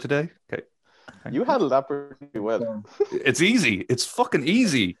 That's it for today? Okay. You handled that pretty well. It's easy. It's fucking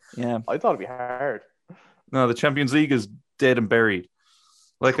easy. Yeah. I thought it'd be hard. No, the Champions League is dead and buried.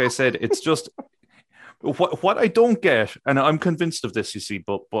 Like I said, it's just what I don't get, and I'm convinced of this, you see,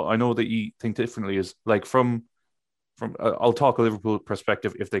 but I know that you think differently, is like from I'll talk a Liverpool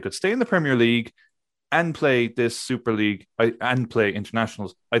perspective. If they could stay in the Premier League and play this Super League and play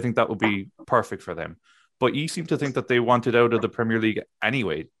internationals, I think that would be perfect for them. But you seem to think that they wanted out of the Premier League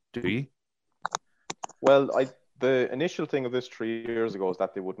anyway, do you? Well, the initial thing of this 3 years ago is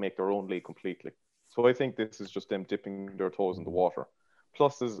that they would make their own league completely. So I think this is just them dipping their toes in the water.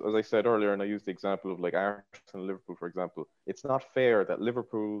 Plus, as I said earlier, and I used the example of like Arsenal and Liverpool, for example, it's not fair that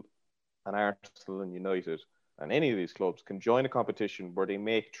Liverpool and Arsenal and United and any of these clubs can join a competition where they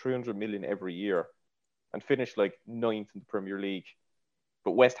make 300 million every year and finish like 9th in the Premier League.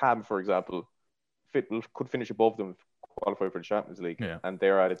 But West Ham, for example, could finish above them, qualify for the Champions League, and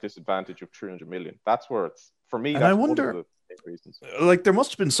they're at a disadvantage of 300 million. That's where it's, for me, and that's I wonder, one of the reasons. Like, there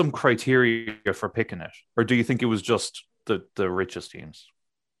must have been some criteria for picking it, or do you think it was just the richest teams?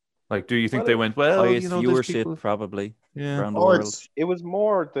 Like, do you think they went, well, highest viewership, people... probably, around the world? It was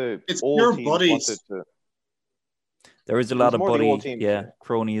more it's pure buddies. There is a lot of buddy,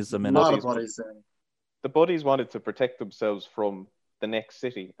 cronyism in it. The buddies wanted to protect themselves from the next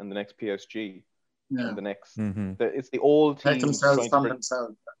City and the next PSG and the next. It's the old teams themselves from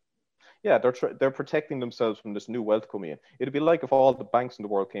themselves. Yeah, they're protecting themselves from this new wealth coming in. It'd be like if all the banks in the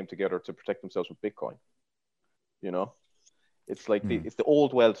world came together to protect themselves with Bitcoin. You know, it's like it's the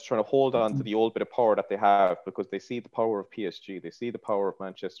old wealth trying to hold on to the old bit of power that they have because they see the power of PSG, they see the power of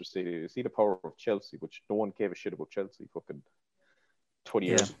Manchester City, they see the power of Chelsea, which no one gave a shit about Chelsea fucking 20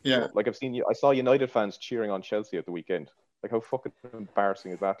 years ago. Yeah. Like I saw United fans cheering on Chelsea at the weekend. Like how fucking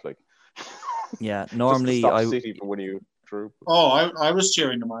embarrassing is that? Like, Yeah, normally just to stop City from winning you through. Oh, I was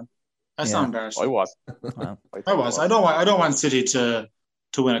cheering them on. That's not embarrassing. I was. Wow. I was. I don't want City to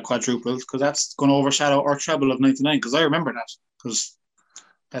win a quadruple because that's going to overshadow our treble of '99. Because I remember that because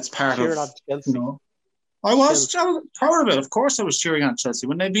that's part Cheering of on Chelsea. you know. I was proud of it. Of course, I was cheering on Chelsea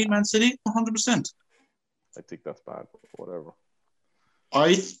when they beat Man City. 100%. I think that's bad. But whatever.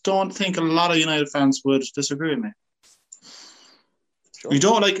 I don't think a lot of United fans would disagree with me. Sure. We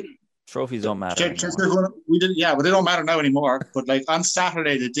don't like. Trophies don't matter anymore. But they don't matter now anymore. But like on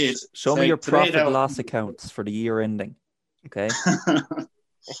Saturday, they did. Show me your profit loss accounts for the year ending. Okay.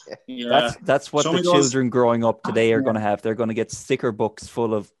 Yeah. That's what the children growing up today are going to have. They're going to get sticker books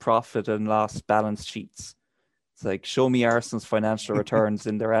full of profit and loss balance sheets. It's like, show me Arsenal's financial returns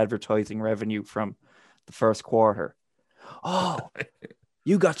in their advertising revenue from the first quarter. Oh,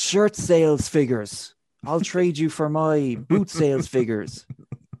 you got shirt sales figures. I'll trade you for my boot sales figures.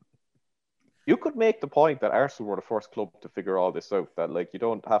 You could make the point that Arsenal were the first club to figure all this out, that like you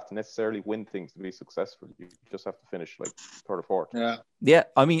don't have to necessarily win things to be successful. You just have to finish like third or fourth. Yeah.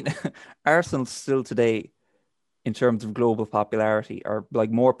 I mean, Arsenal still today, in terms of global popularity, are like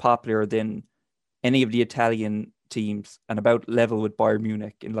more popular than any of the Italian teams and about level with Bayern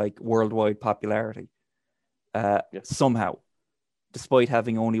Munich in like worldwide popularity. Somehow, despite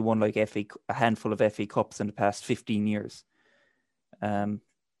having only won like a handful of FA Cups in the past 15 years.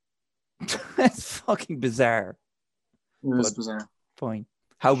 That's fucking bizarre. It is bizarre. Fine.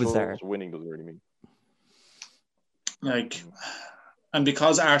 How bizarre? Winning doesn't really mean. Like, and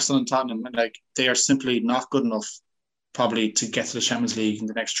because Arsenal and Tottenham, like, they are simply not good enough, probably, to get to the Champions League in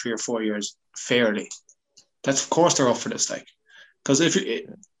the next 3 or 4 years fairly. That's of course they're up for this, like, because the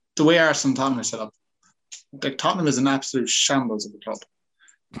way Arsenal and Tottenham are set up, like Tottenham is an absolute shambles of a club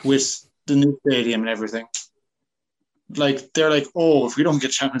with the new stadium and everything. Like they're like, oh, if we don't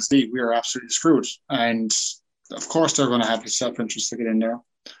get Champions League, we are absolutely screwed. And of course, they're going to have the self-interest to get in there.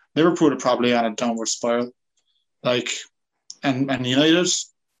 Liverpool are probably on a downward spiral. Like, and United,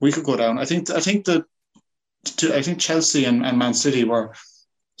 we could go down. I think Chelsea and Man City were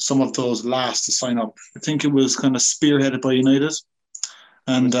some of those last to sign up. I think it was kind of spearheaded by United.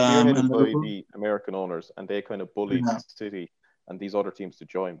 And spearheaded by the American owners, and they kind of bullied City and these other teams to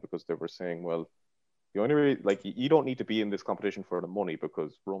join because they were saying, well, the only way, like, you don't need to be in this competition for the money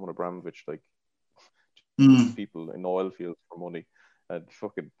because Roman Abramovich, like, people in oil fields for money, and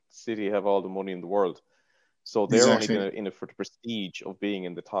fucking City have all the money in the world. So they're only in it for the prestige of being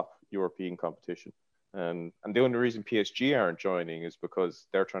in the top European competition. And the only reason PSG aren't joining is because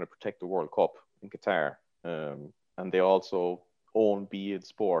they're trying to protect the World Cup in Qatar. And they also own beIN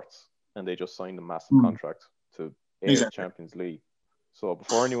Sports, and they just signed a massive contract to air the Champions League. So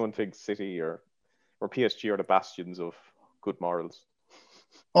before anyone thinks City or PSG are the bastions of good morals.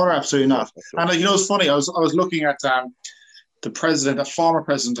 Or absolutely not. And it's funny. I was looking at the former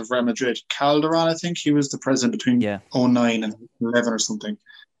president of Real Madrid, Calderon. I think he was the president between 2009 and 2011 or something.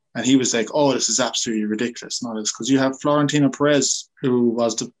 And he was like, "Oh, this is absolutely ridiculous." Not this because you have Florentino Perez, who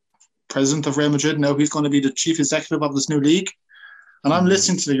was the president of Real Madrid. Now he's going to be the chief executive of this new league. And I'm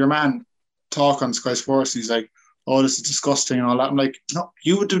listening to your man talk on Sky Sports. And he's like, "Oh, this is disgusting," and all that. I'm like, no,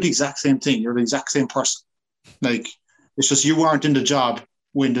 you would do the exact same thing. You're the exact same person. Like, it's just you weren't in the job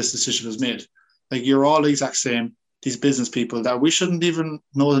when this decision was made. Like, you're all the exact same. These business people that we shouldn't even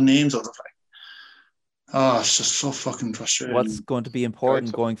know the names of. It's just so fucking frustrating. What's going to be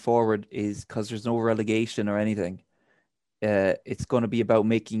important going forward is because there's no relegation or anything. It's going to be about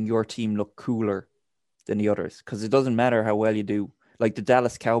making your team look cooler than the others because it doesn't matter how well you do. Like the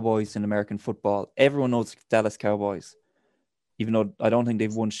Dallas Cowboys in American football, everyone knows Dallas Cowboys, even though I don't think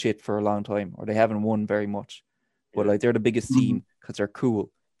they've won shit for a long time or they haven't won very much. But like they're the biggest team because they're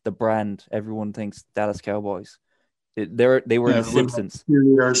cool. The brand, everyone thinks Dallas Cowboys. They were in The Simpsons.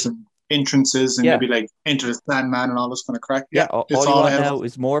 Cheerleaders and entrances and maybe like Enter the Sandman and all this kind of crack. All you want now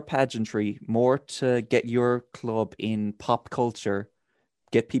is more pageantry, more to get your club in pop culture,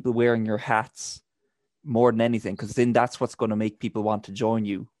 get people wearing your hats. More than anything, because then that's what's going to make people want to join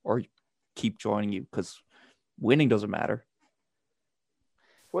you or keep joining you, because winning doesn't matter.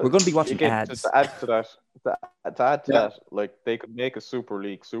 Well, we're going to be watching ads. To add to that, like they could make a Super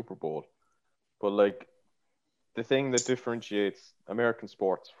League Super Bowl, but like the thing that differentiates American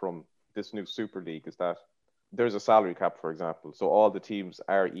sports from this new Super League is that there's a salary cap, for example, so all the teams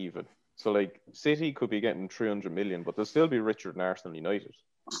are even. So like City could be getting 300 million, but they'll still be richer than Arsenal United.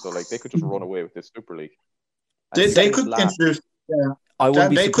 So like they could just run away with this Super League. They could introduce. I wouldn't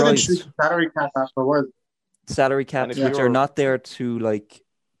be They could surprised. introduce salary cap afterwards. Salary caps, if which you're- are not there to like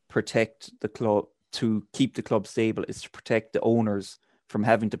protect the club, to keep the club stable, is to protect the owners from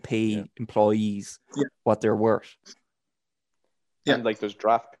having to pay employees what they're worth. Yeah. And like there's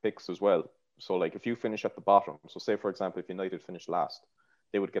draft picks as well. So like if you finish at the bottom, so say for example if United finished last,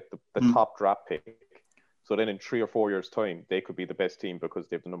 they would get the top draft pick. So then in 3 or 4 years' time, they could be the best team because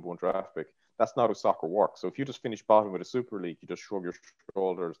they have the number 1 draft pick. That's not how soccer works. So if you just finish bottom with a Super League, you just shrug your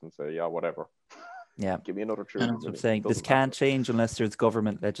shoulders and say, yeah, whatever. Yeah. Give me another 3. That's what I'm saying. This can't change unless there's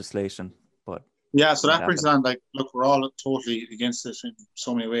government legislation. But Yeah, so Won't that brings it on. Like, look, we're all totally against this in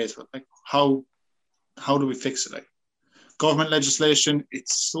so many ways, but like, how do we fix it? Like, government legislation,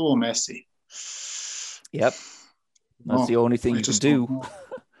 it's so messy. yep, that's the only thing you can do.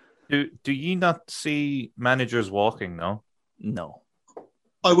 Do you not see managers walking? No. No.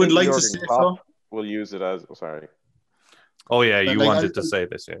 I would like to Jurgen say so. Klopp will use it as sorry. Oh yeah, you Like, wanted to say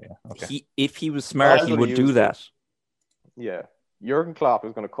this. Yeah. Okay. If he was smart, I he would would do use that. Yeah. Jurgen Klopp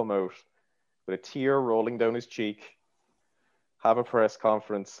is going to come out with a tear rolling down his cheek, have a press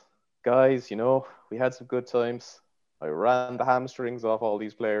conference. Guys, you know, we had some good times. I ran the hamstrings off all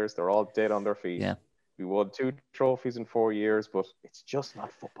these players. They're all dead on their feet. Yeah. We won 2 trophies in 4 years, but it's just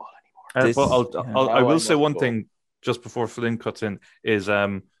not football anymore. This- But I will Now say I one must thing just before Flynn cuts in is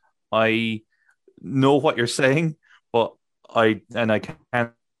I know what you're saying, but I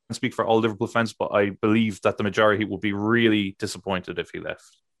can't speak for all Liverpool fans, but I believe that the majority will be really disappointed if he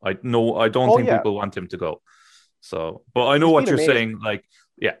left. I don't think people want him to go. So, but I know He's what been you're amazing. saying. Like,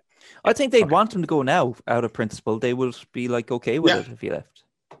 yeah, I think they'd want him to go now. Out of principle, they will be like okay with it if he left.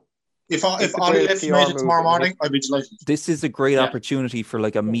 If It's a Ollie great left PR United move, tomorrow isn't it? morning, I'd be delighted. This is a great Yeah. opportunity for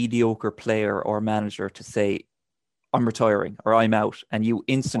like a mediocre player or manager to say, I'm retiring or I'm out. And you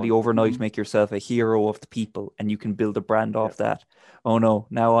instantly overnight make yourself a hero of the people and you can build a brand off that. Oh no,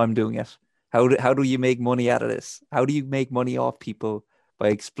 now I'm doing it. How do you make money out of this? How do you make money off people by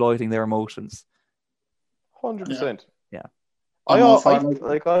exploiting their emotions? 100%. Yeah. I'm all for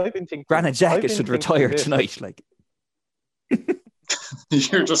I've been thinking Granit I've Xhaka been should thinking retire this. tonight. Like,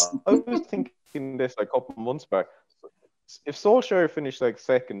 You're just I was thinking this like a couple of months back. If Solskjaer finished like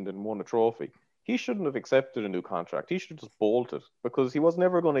second and won a trophy, he shouldn't have accepted a new contract. He should have just bolted because he was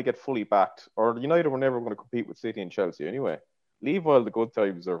never going to get fully backed, or United were never going to compete with City and Chelsea anyway. Leave while the good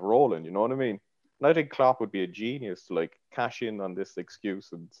times are rolling, you know what I mean? And I think Klopp would be a genius to like cash in on this excuse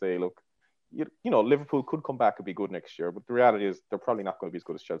and say, look, you know, Liverpool could come back and be good next year, but the reality is they're probably not going to be as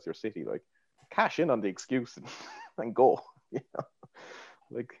good as Chelsea or City. Like, cash in on the excuse and go. You know?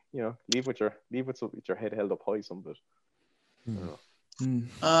 Like, you know, leave with your head held up high some bit. I don't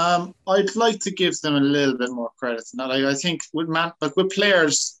know. I'd like to give them a little bit more credit than that. Like, I think with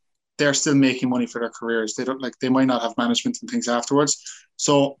players, they're still making money for their careers. They might not have management and things afterwards.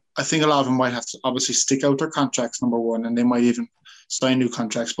 So I think a lot of them might have to obviously stick out their contracts, number one, and they might even sign new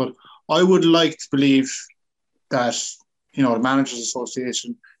contracts. But I would like to believe that, you know, the Managers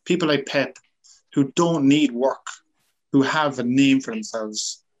Association, people like Pep, who don't need work, who have a name for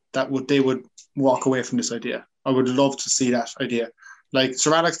themselves, they would walk away from this idea. I would love to see that idea. Like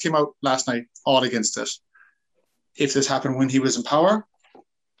Sir Alex came out last night all against it. If this happened when he was in power,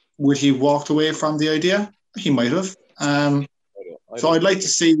 would he walked away from the idea? He might have. So I'd like to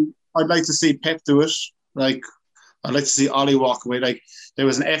see Pep do it. Like, I'd like to see Ollie walk away. Like, there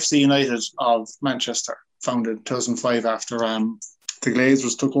was an FC United of Manchester founded in 2005 after the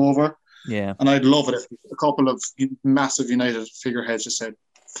Glazers took over. yeah. And I'd love it if a couple of massive United figureheads just said,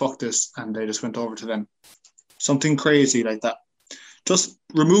 fuck this, and they just went over to them. Something crazy like that. Just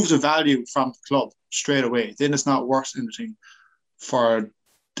remove the value from the club straight away. Then it's not worth anything for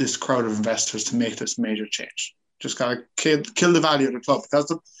this crowd of investors to make this major change. Just gotta kill the value of the club,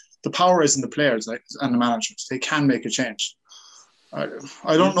 because the power is in the players and the managers. They can make a change. I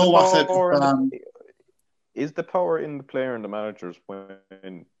don't know what is the power in the player and the managers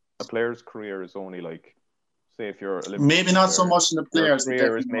when a player's career is only like, say, if you're a Liverpool maybe not player, so much in the players. your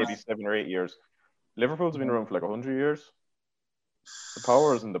career is maybe 7 or 8 years. Liverpool's been around for like 100 years. The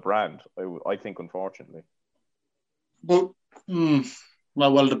power is in the brand, I think, unfortunately. But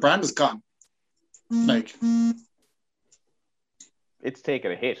well, the brand is gone. Like, it's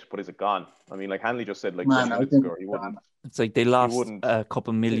taken a hit, but is it gone? I mean, like Hanley just said, like, Man, 20 I minutes think ago, he wouldn't. It's like they lost wouldn't a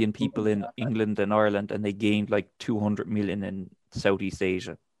couple million people in England and Ireland, and they gained like 200 million in Southeast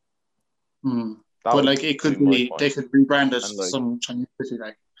Asia. but like, it could be, they could rebrand it And, like, some Chinese city.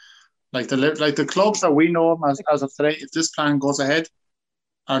 Like, Like the clubs that we know as of today, if this plan goes ahead,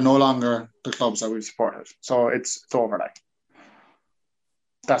 are no longer the clubs that we've supported. So it's over. Like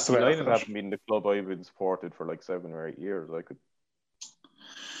that's the way. United haven't been the club I've been supported for like 7 or 8 years.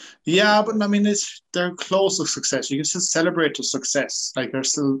 Yeah, but I mean, they're close to success. You can still celebrate the success. Like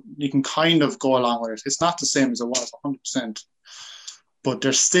you can kind of go along with it. It's not the same as it was 100%, but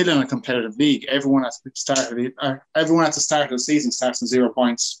they're still in a competitive league. Everyone at the start of the season starts on 0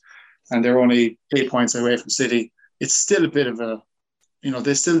 points, and they're only 8 points away from City. It's still a bit of a,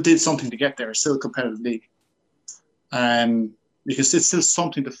 they still did something to get there. It's still a competitive league, because it's still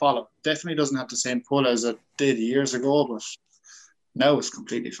something to follow. Definitely doesn't have the same pull as it did years ago, but now it's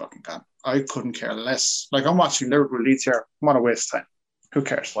completely fucking gone. I couldn't care less. Like, I'm watching Liverpool Leeds here. I'm on a waste time. Who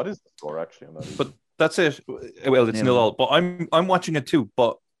cares? What is the score actually? But that's it. Well, it's 0-0. But I'm watching it too.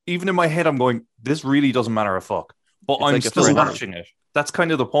 But even in my head, I'm going, this really doesn't matter a fuck. But it's I'm like still watching it. That's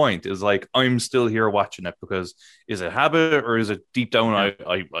kind of the point. Is like I'm still here watching it because is it habit or is it deep down?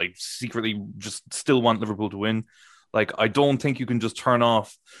 I secretly just still want Liverpool to win. Like, I don't think you can just turn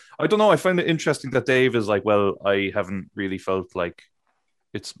off. I don't know. I find it interesting that Dave is like, well, I haven't really felt like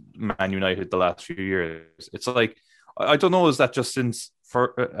it's Man United the last few years. It's like, I don't know. Is that just since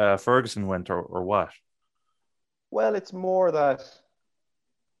Ferguson went or what? Well, it's more that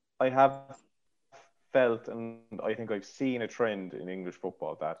I have felt, and I think I've seen a trend in English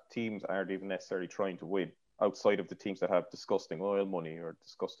football that teams aren't even necessarily trying to win outside of the teams that have disgusting oil money or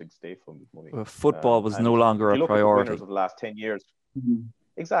disgusting state-funded money. Football was no longer a priority. Winners of the last 10 years. Mm-hmm.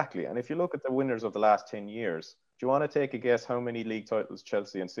 Exactly. And if you look at the winners of the last 10 years, do you want to take a guess how many league titles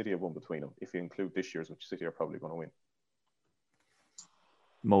Chelsea and City have won between them, if you include this year's, which City are probably going to win?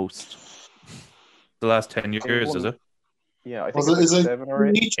 Most. The last 10 years, is it? Yeah, I think it's 7 or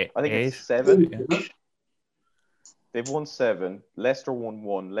 8. I think it's 7. Yeah. They've won 7. Leicester won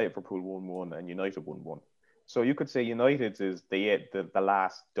 1. Liverpool won 1. And United won 1. So you could say United's is the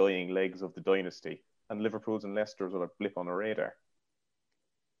last dying legs of the dynasty, and Liverpool's and Leicester's are a blip on a radar.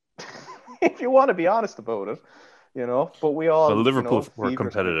 If you want to be honest about it, But we all. Well, Liverpool were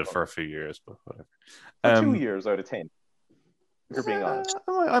competitive for a few years, but whatever. For 2 years out of 10. If you're being honest.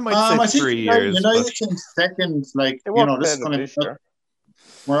 I might say 3 years. United came second, this is going to.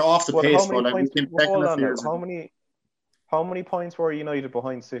 We're off the pace, but we came second a few years ago. How many points were United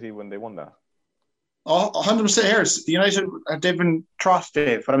behind City when they won that? 100% here. The United, they've been trust,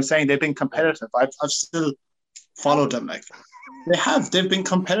 Dave, but I'm saying they've been competitive. I've still followed them. They've been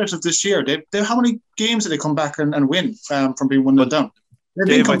competitive this year. How many games did they come back and win from being 1-0 down?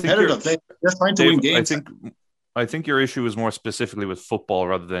 They've been competitive. They're trying to win games. I think your issue is more specifically with football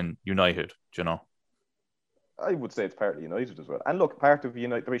rather than United, I would say it's partly United as well. And look, part of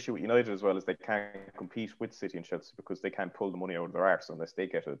the issue with United as well is they can't compete with City and Chelsea because they can't pull the money out of their arse unless they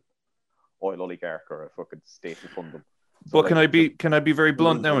get an oil oligarch or a fucking state to fund them. So can I be very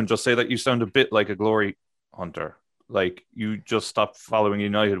blunt now and just say that you sound a bit like a glory hunter? Like you just stopped following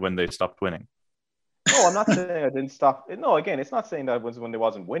United when they stopped winning. No, I'm not saying I didn't stop. No, again, it's not saying that was when they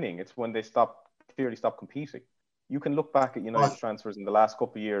wasn't winning. It's when they clearly stopped competing. You can look back at United's transfers in the last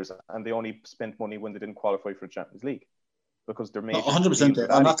couple of years, and they only spent money when they didn't qualify for the Champions League because they're making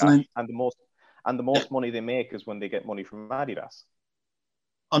 100%. And the most money they make is when they get money from Adidas.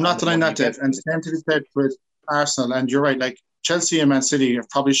 I'm not denying that, Dave. And same to be said with Arsenal. And you're right. Like Chelsea and Man City have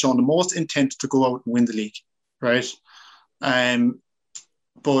probably shown the most intent to go out and win the league, right?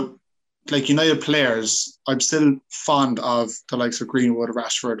 But like United players, I'm still fond of the likes of Greenwood,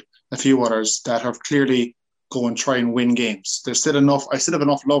 Rashford, a few others that have clearly go and try and win games. There's still enough. I still have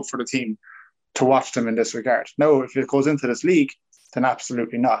enough love for the team to watch them in this regard. Now, if it goes into this league, then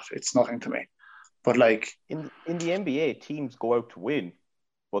absolutely not. It's nothing to me. But like in the NBA, teams go out to win,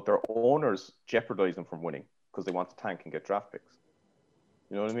 but their owners jeopardize them from winning because they want to tank and get draft picks.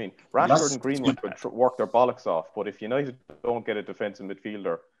 You know what I mean? Rashford and Greenwood would work their bollocks off, but if United don't get a defensive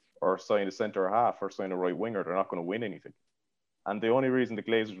midfielder or sign a centre half or sign a right winger, they're not going to win anything. And the only reason the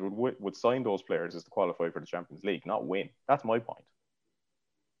Glazers would sign those players is to qualify for the Champions League, not win. That's my point.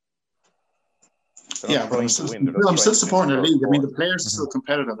 Yeah, but I'm still supporting the league. I mean, the players are still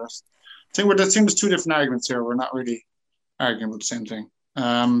competitive. I think there's two different arguments here. We're not really arguing about the same thing.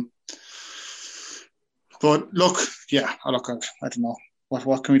 But look, I don't know.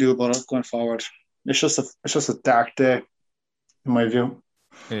 What can we do about it going forward? It's just a dark day, in my view.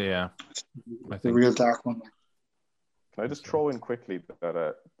 Yeah, it's a real dark one. Can I just throw in quickly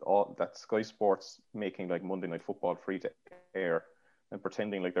that Sky Sports making like Monday Night Football free to air and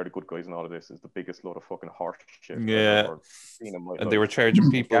pretending like they're the good guys and all of this is the biggest load of fucking horse shit. Yeah, and they were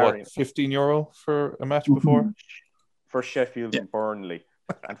charging people €15 for a match before for Sheffield and Burnley.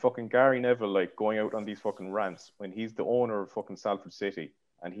 And fucking Gary Neville, like, going out on these fucking rants when he's the owner of fucking Salford City,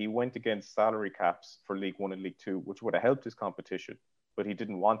 and he went against salary caps for League One and League Two, which would have helped his competition. But he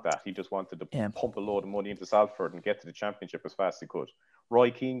didn't want that. He just wanted to pump a load of money into Salford and get to the Championship as fast as he could.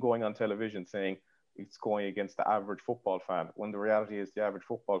 Roy Keane going on television saying it's going against the average football fan, when the reality is the average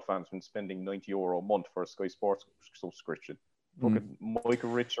football fan's been spending €90 a month for a Sky Sports subscription. Fucking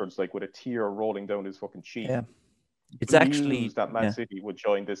Michael Richards, like, with a tear rolling down his fucking cheek. Yeah. It's actually that Man City would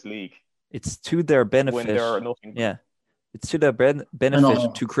join this league. It's to their benefit. When there are nothing. Yeah. It's to their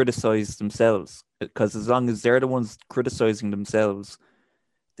benefit to criticize themselves, because as long as they're the ones criticizing themselves,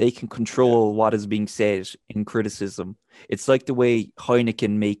 they can control what is being said in criticism. It's like the way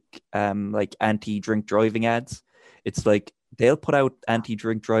Heineken make like anti-drink driving ads. It's like they'll put out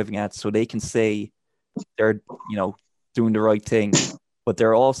anti-drink driving ads so they can say they're, doing the right thing, but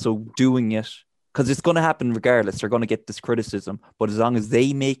they're also doing it because it's going to happen regardless. They're going to get this criticism, but as long as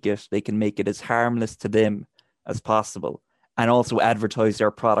they make it, they can make it as harmless to them as possible and also advertise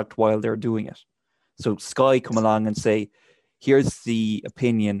their product while they're doing it. So Sky come along and say, here's the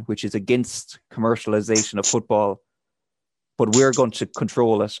opinion which is against commercialization of football, but we're going to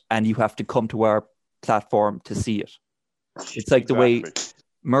control it and you have to come to our platform to see it. It's like the way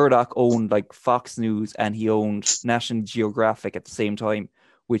Murdoch owned like Fox News and he owned National Geographic at the same time,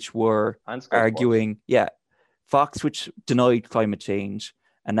 which were arguing, Fox, which denied climate change,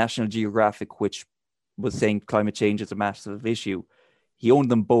 and National Geographic, which was saying climate change is a massive issue. He owned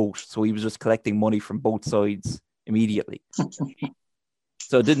them both, so he was just collecting money from both sides immediately.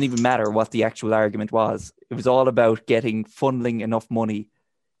 So it didn't even matter what the actual argument was. It was all about funneling enough money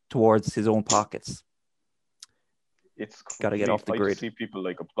towards his own pockets. It's got to get off the grid. I just see people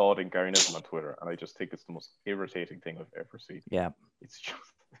like applauding Gary Neville on Twitter, and I just think it's the most irritating thing I've ever seen. Yeah, it's just,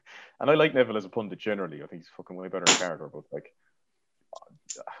 and I like Neville as a pundit generally. I think he's fucking way better in character, but like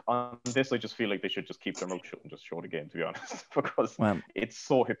on this, I just feel like they should just keep their mouth shut and just show the game, to be honest, because it's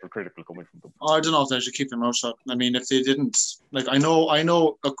so hypocritical coming from them. I don't know if they should keep their mouth shut. I mean, if they didn't, like, I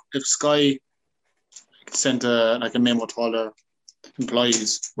know. Look, if Sky sent a memo to all their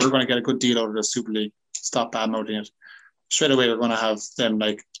employees, we're going to get a good deal out of the Super League. Stop badmouthing it. Straight away, we're going to have them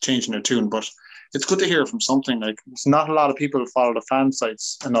like changing their tune. But it's good to hear from something. Like, it's not a lot of people follow the fan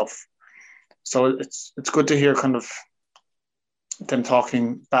sites enough, so it's good to hear kind of them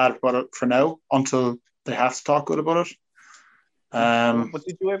talking bad about it for now until they have to talk good about it. But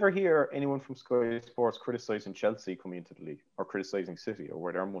did you ever hear anyone from Sky Sports criticising Chelsea coming into the league, or criticising City, or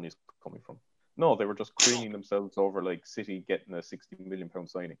where their money is coming from? No, they were just preening themselves over like City getting a £60 million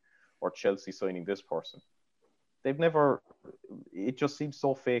signing, or Chelsea signing this person. They've never. It just seems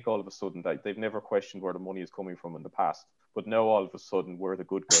so fake all of a sudden that they've never questioned where the money is coming from in the past. But now all of a sudden we're the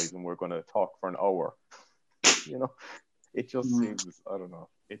good guys and we're going to talk for an hour. It just seems, I don't know.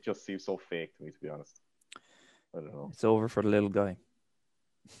 It just seems so fake to me, to be honest. I don't know. It's over for the little guy.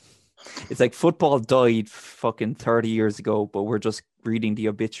 It's like football died fucking 30 years ago, but we're just reading the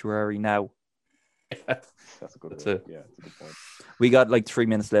obituary now. That's a good point. Yeah, that's a good point. We got like 3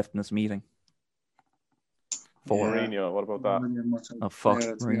 minutes left in this meeting. 4. Mourinho, what about that? Oh, fuck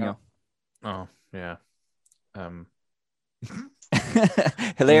Mourinho. Oh, yeah.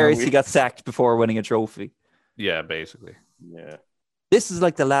 Hilarious, he got sacked before winning a trophy. Yeah, basically. Yeah. This is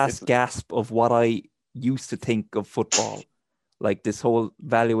like the last gasp of what I used to think of football. Like this whole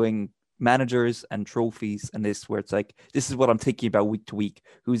valuing managers and trophies and this, where it's like, this is what I'm thinking about week to week.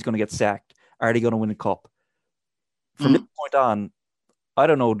 Who's going to get sacked? Are they going to win a cup? From this point on, I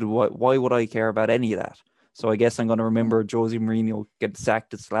don't know, why would I care about any of that? So I guess I'm going to remember Jose Mourinho get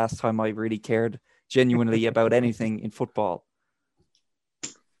sacked. It's the last time I really cared genuinely about anything in football.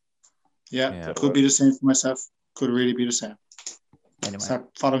 Yeah, could be the same for myself. Could really be the same. Anyway,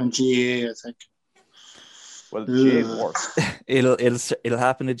 except following GA, I think. Well, GA's worse. It'll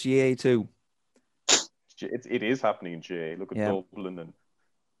happen at GA too. It is happening in GA. Look at Dublin, and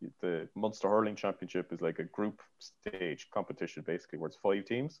the Munster Hurling Championship is like a group stage competition basically, where it's 5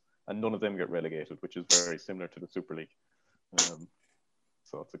 teams and none of them get relegated, which is very similar to the Super League.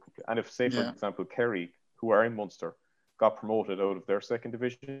 So it's and if, say, for example, Kerry, who are in Munster, got promoted out of their second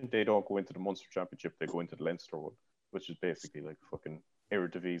division, they don't go into the Munster Championship, they go into the Leinster one, which is basically like fucking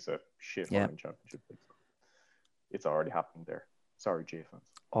Eredivisie shit hurling championship. It's already happened there. Sorry, J fans.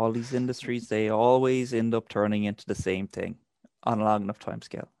 All these industries, they always end up turning into the same thing on a long enough time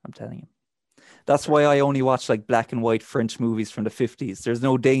scale, I'm telling you. That's why I only watch like black and white French movies from the 50s. There's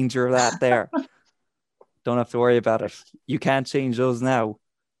no danger of that there. Don't have to worry about it. You can't change those now.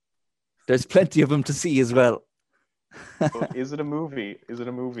 There's plenty of them to see as well. But is it a movie? Is it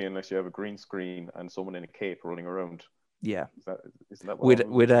a movie unless you have a green screen and someone in a cape rolling around Yeah. Isn't that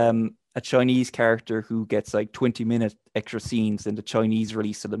with a Chinese character who gets like 20-minute extra scenes in the Chinese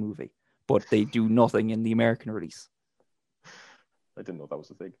release of the movie, but they do nothing in the American release. I didn't know that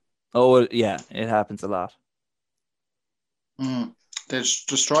was a thing. Oh yeah, it happens a lot. They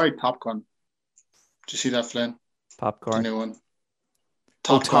destroyed Top Gun. Did you see that, Flynn? Popcorn. The new one.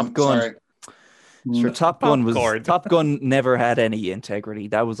 Top Gun. Sorry. Sure, Top Gun never had any integrity.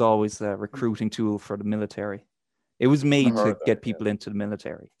 That was always a recruiting tool for the military. It was made to get people into the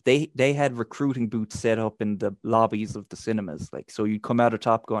military. They had recruiting booths set up in the lobbies of the cinemas, like, so you'd come out of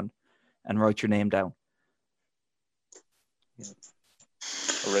Top Gun and write your name down. I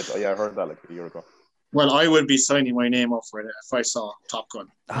heard that like a year ago. Well, I would be signing my name up for it if I saw Top Gun.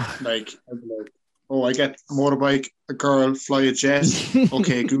 Like, I'd be like, oh, I get a motorbike, a girl, fly a jet.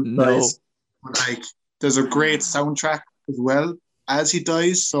 Okay, good. No. Guys. Like, there's a great soundtrack as well as he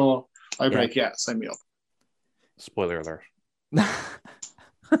dies. So I'd be like, yeah, sign me up. Spoiler alert.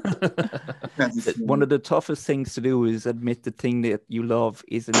 One of the toughest things to do is admit the thing that you love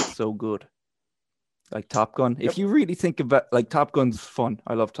isn't so good. Like Top Gun. If you really think about, like, Top Gun's fun.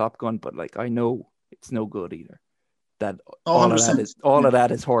 I love Top Gun, but like, I know it's no good either. That all of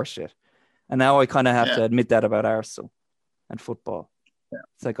that is horseshit. And now I kind of have to admit that about Arsenal and football. Yeah.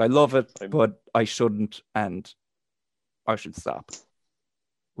 It's like, I love it, but I shouldn't, and I should stop.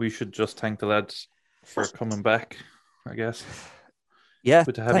 We should just thank the lads for coming back, I guess. Yeah,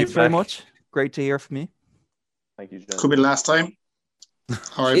 thanks very much. Great to hear from you. Thank you, Jen. Could be the last time.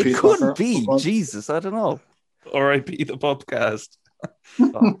 It could be. Jesus, I don't know. R.I.P. the podcast.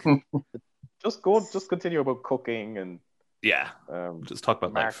 Just continue about cooking and just talk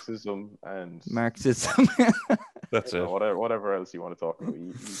about Marxism and Marxism. That's it. Whatever else you want to talk about.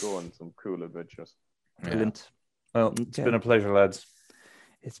 You go on some cool adventures. Brilliant. Well, it's been a pleasure, lads.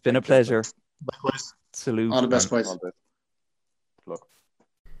 It's been a pleasure. Likewise. Salute. All the best, boys. Look.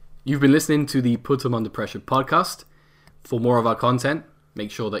 You've been listening to the Put 'em Under Pressure podcast. For more of our content, make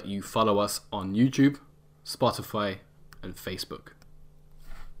sure that you follow us on YouTube, Spotify, and Facebook.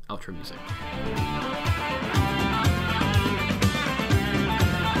 Outro music.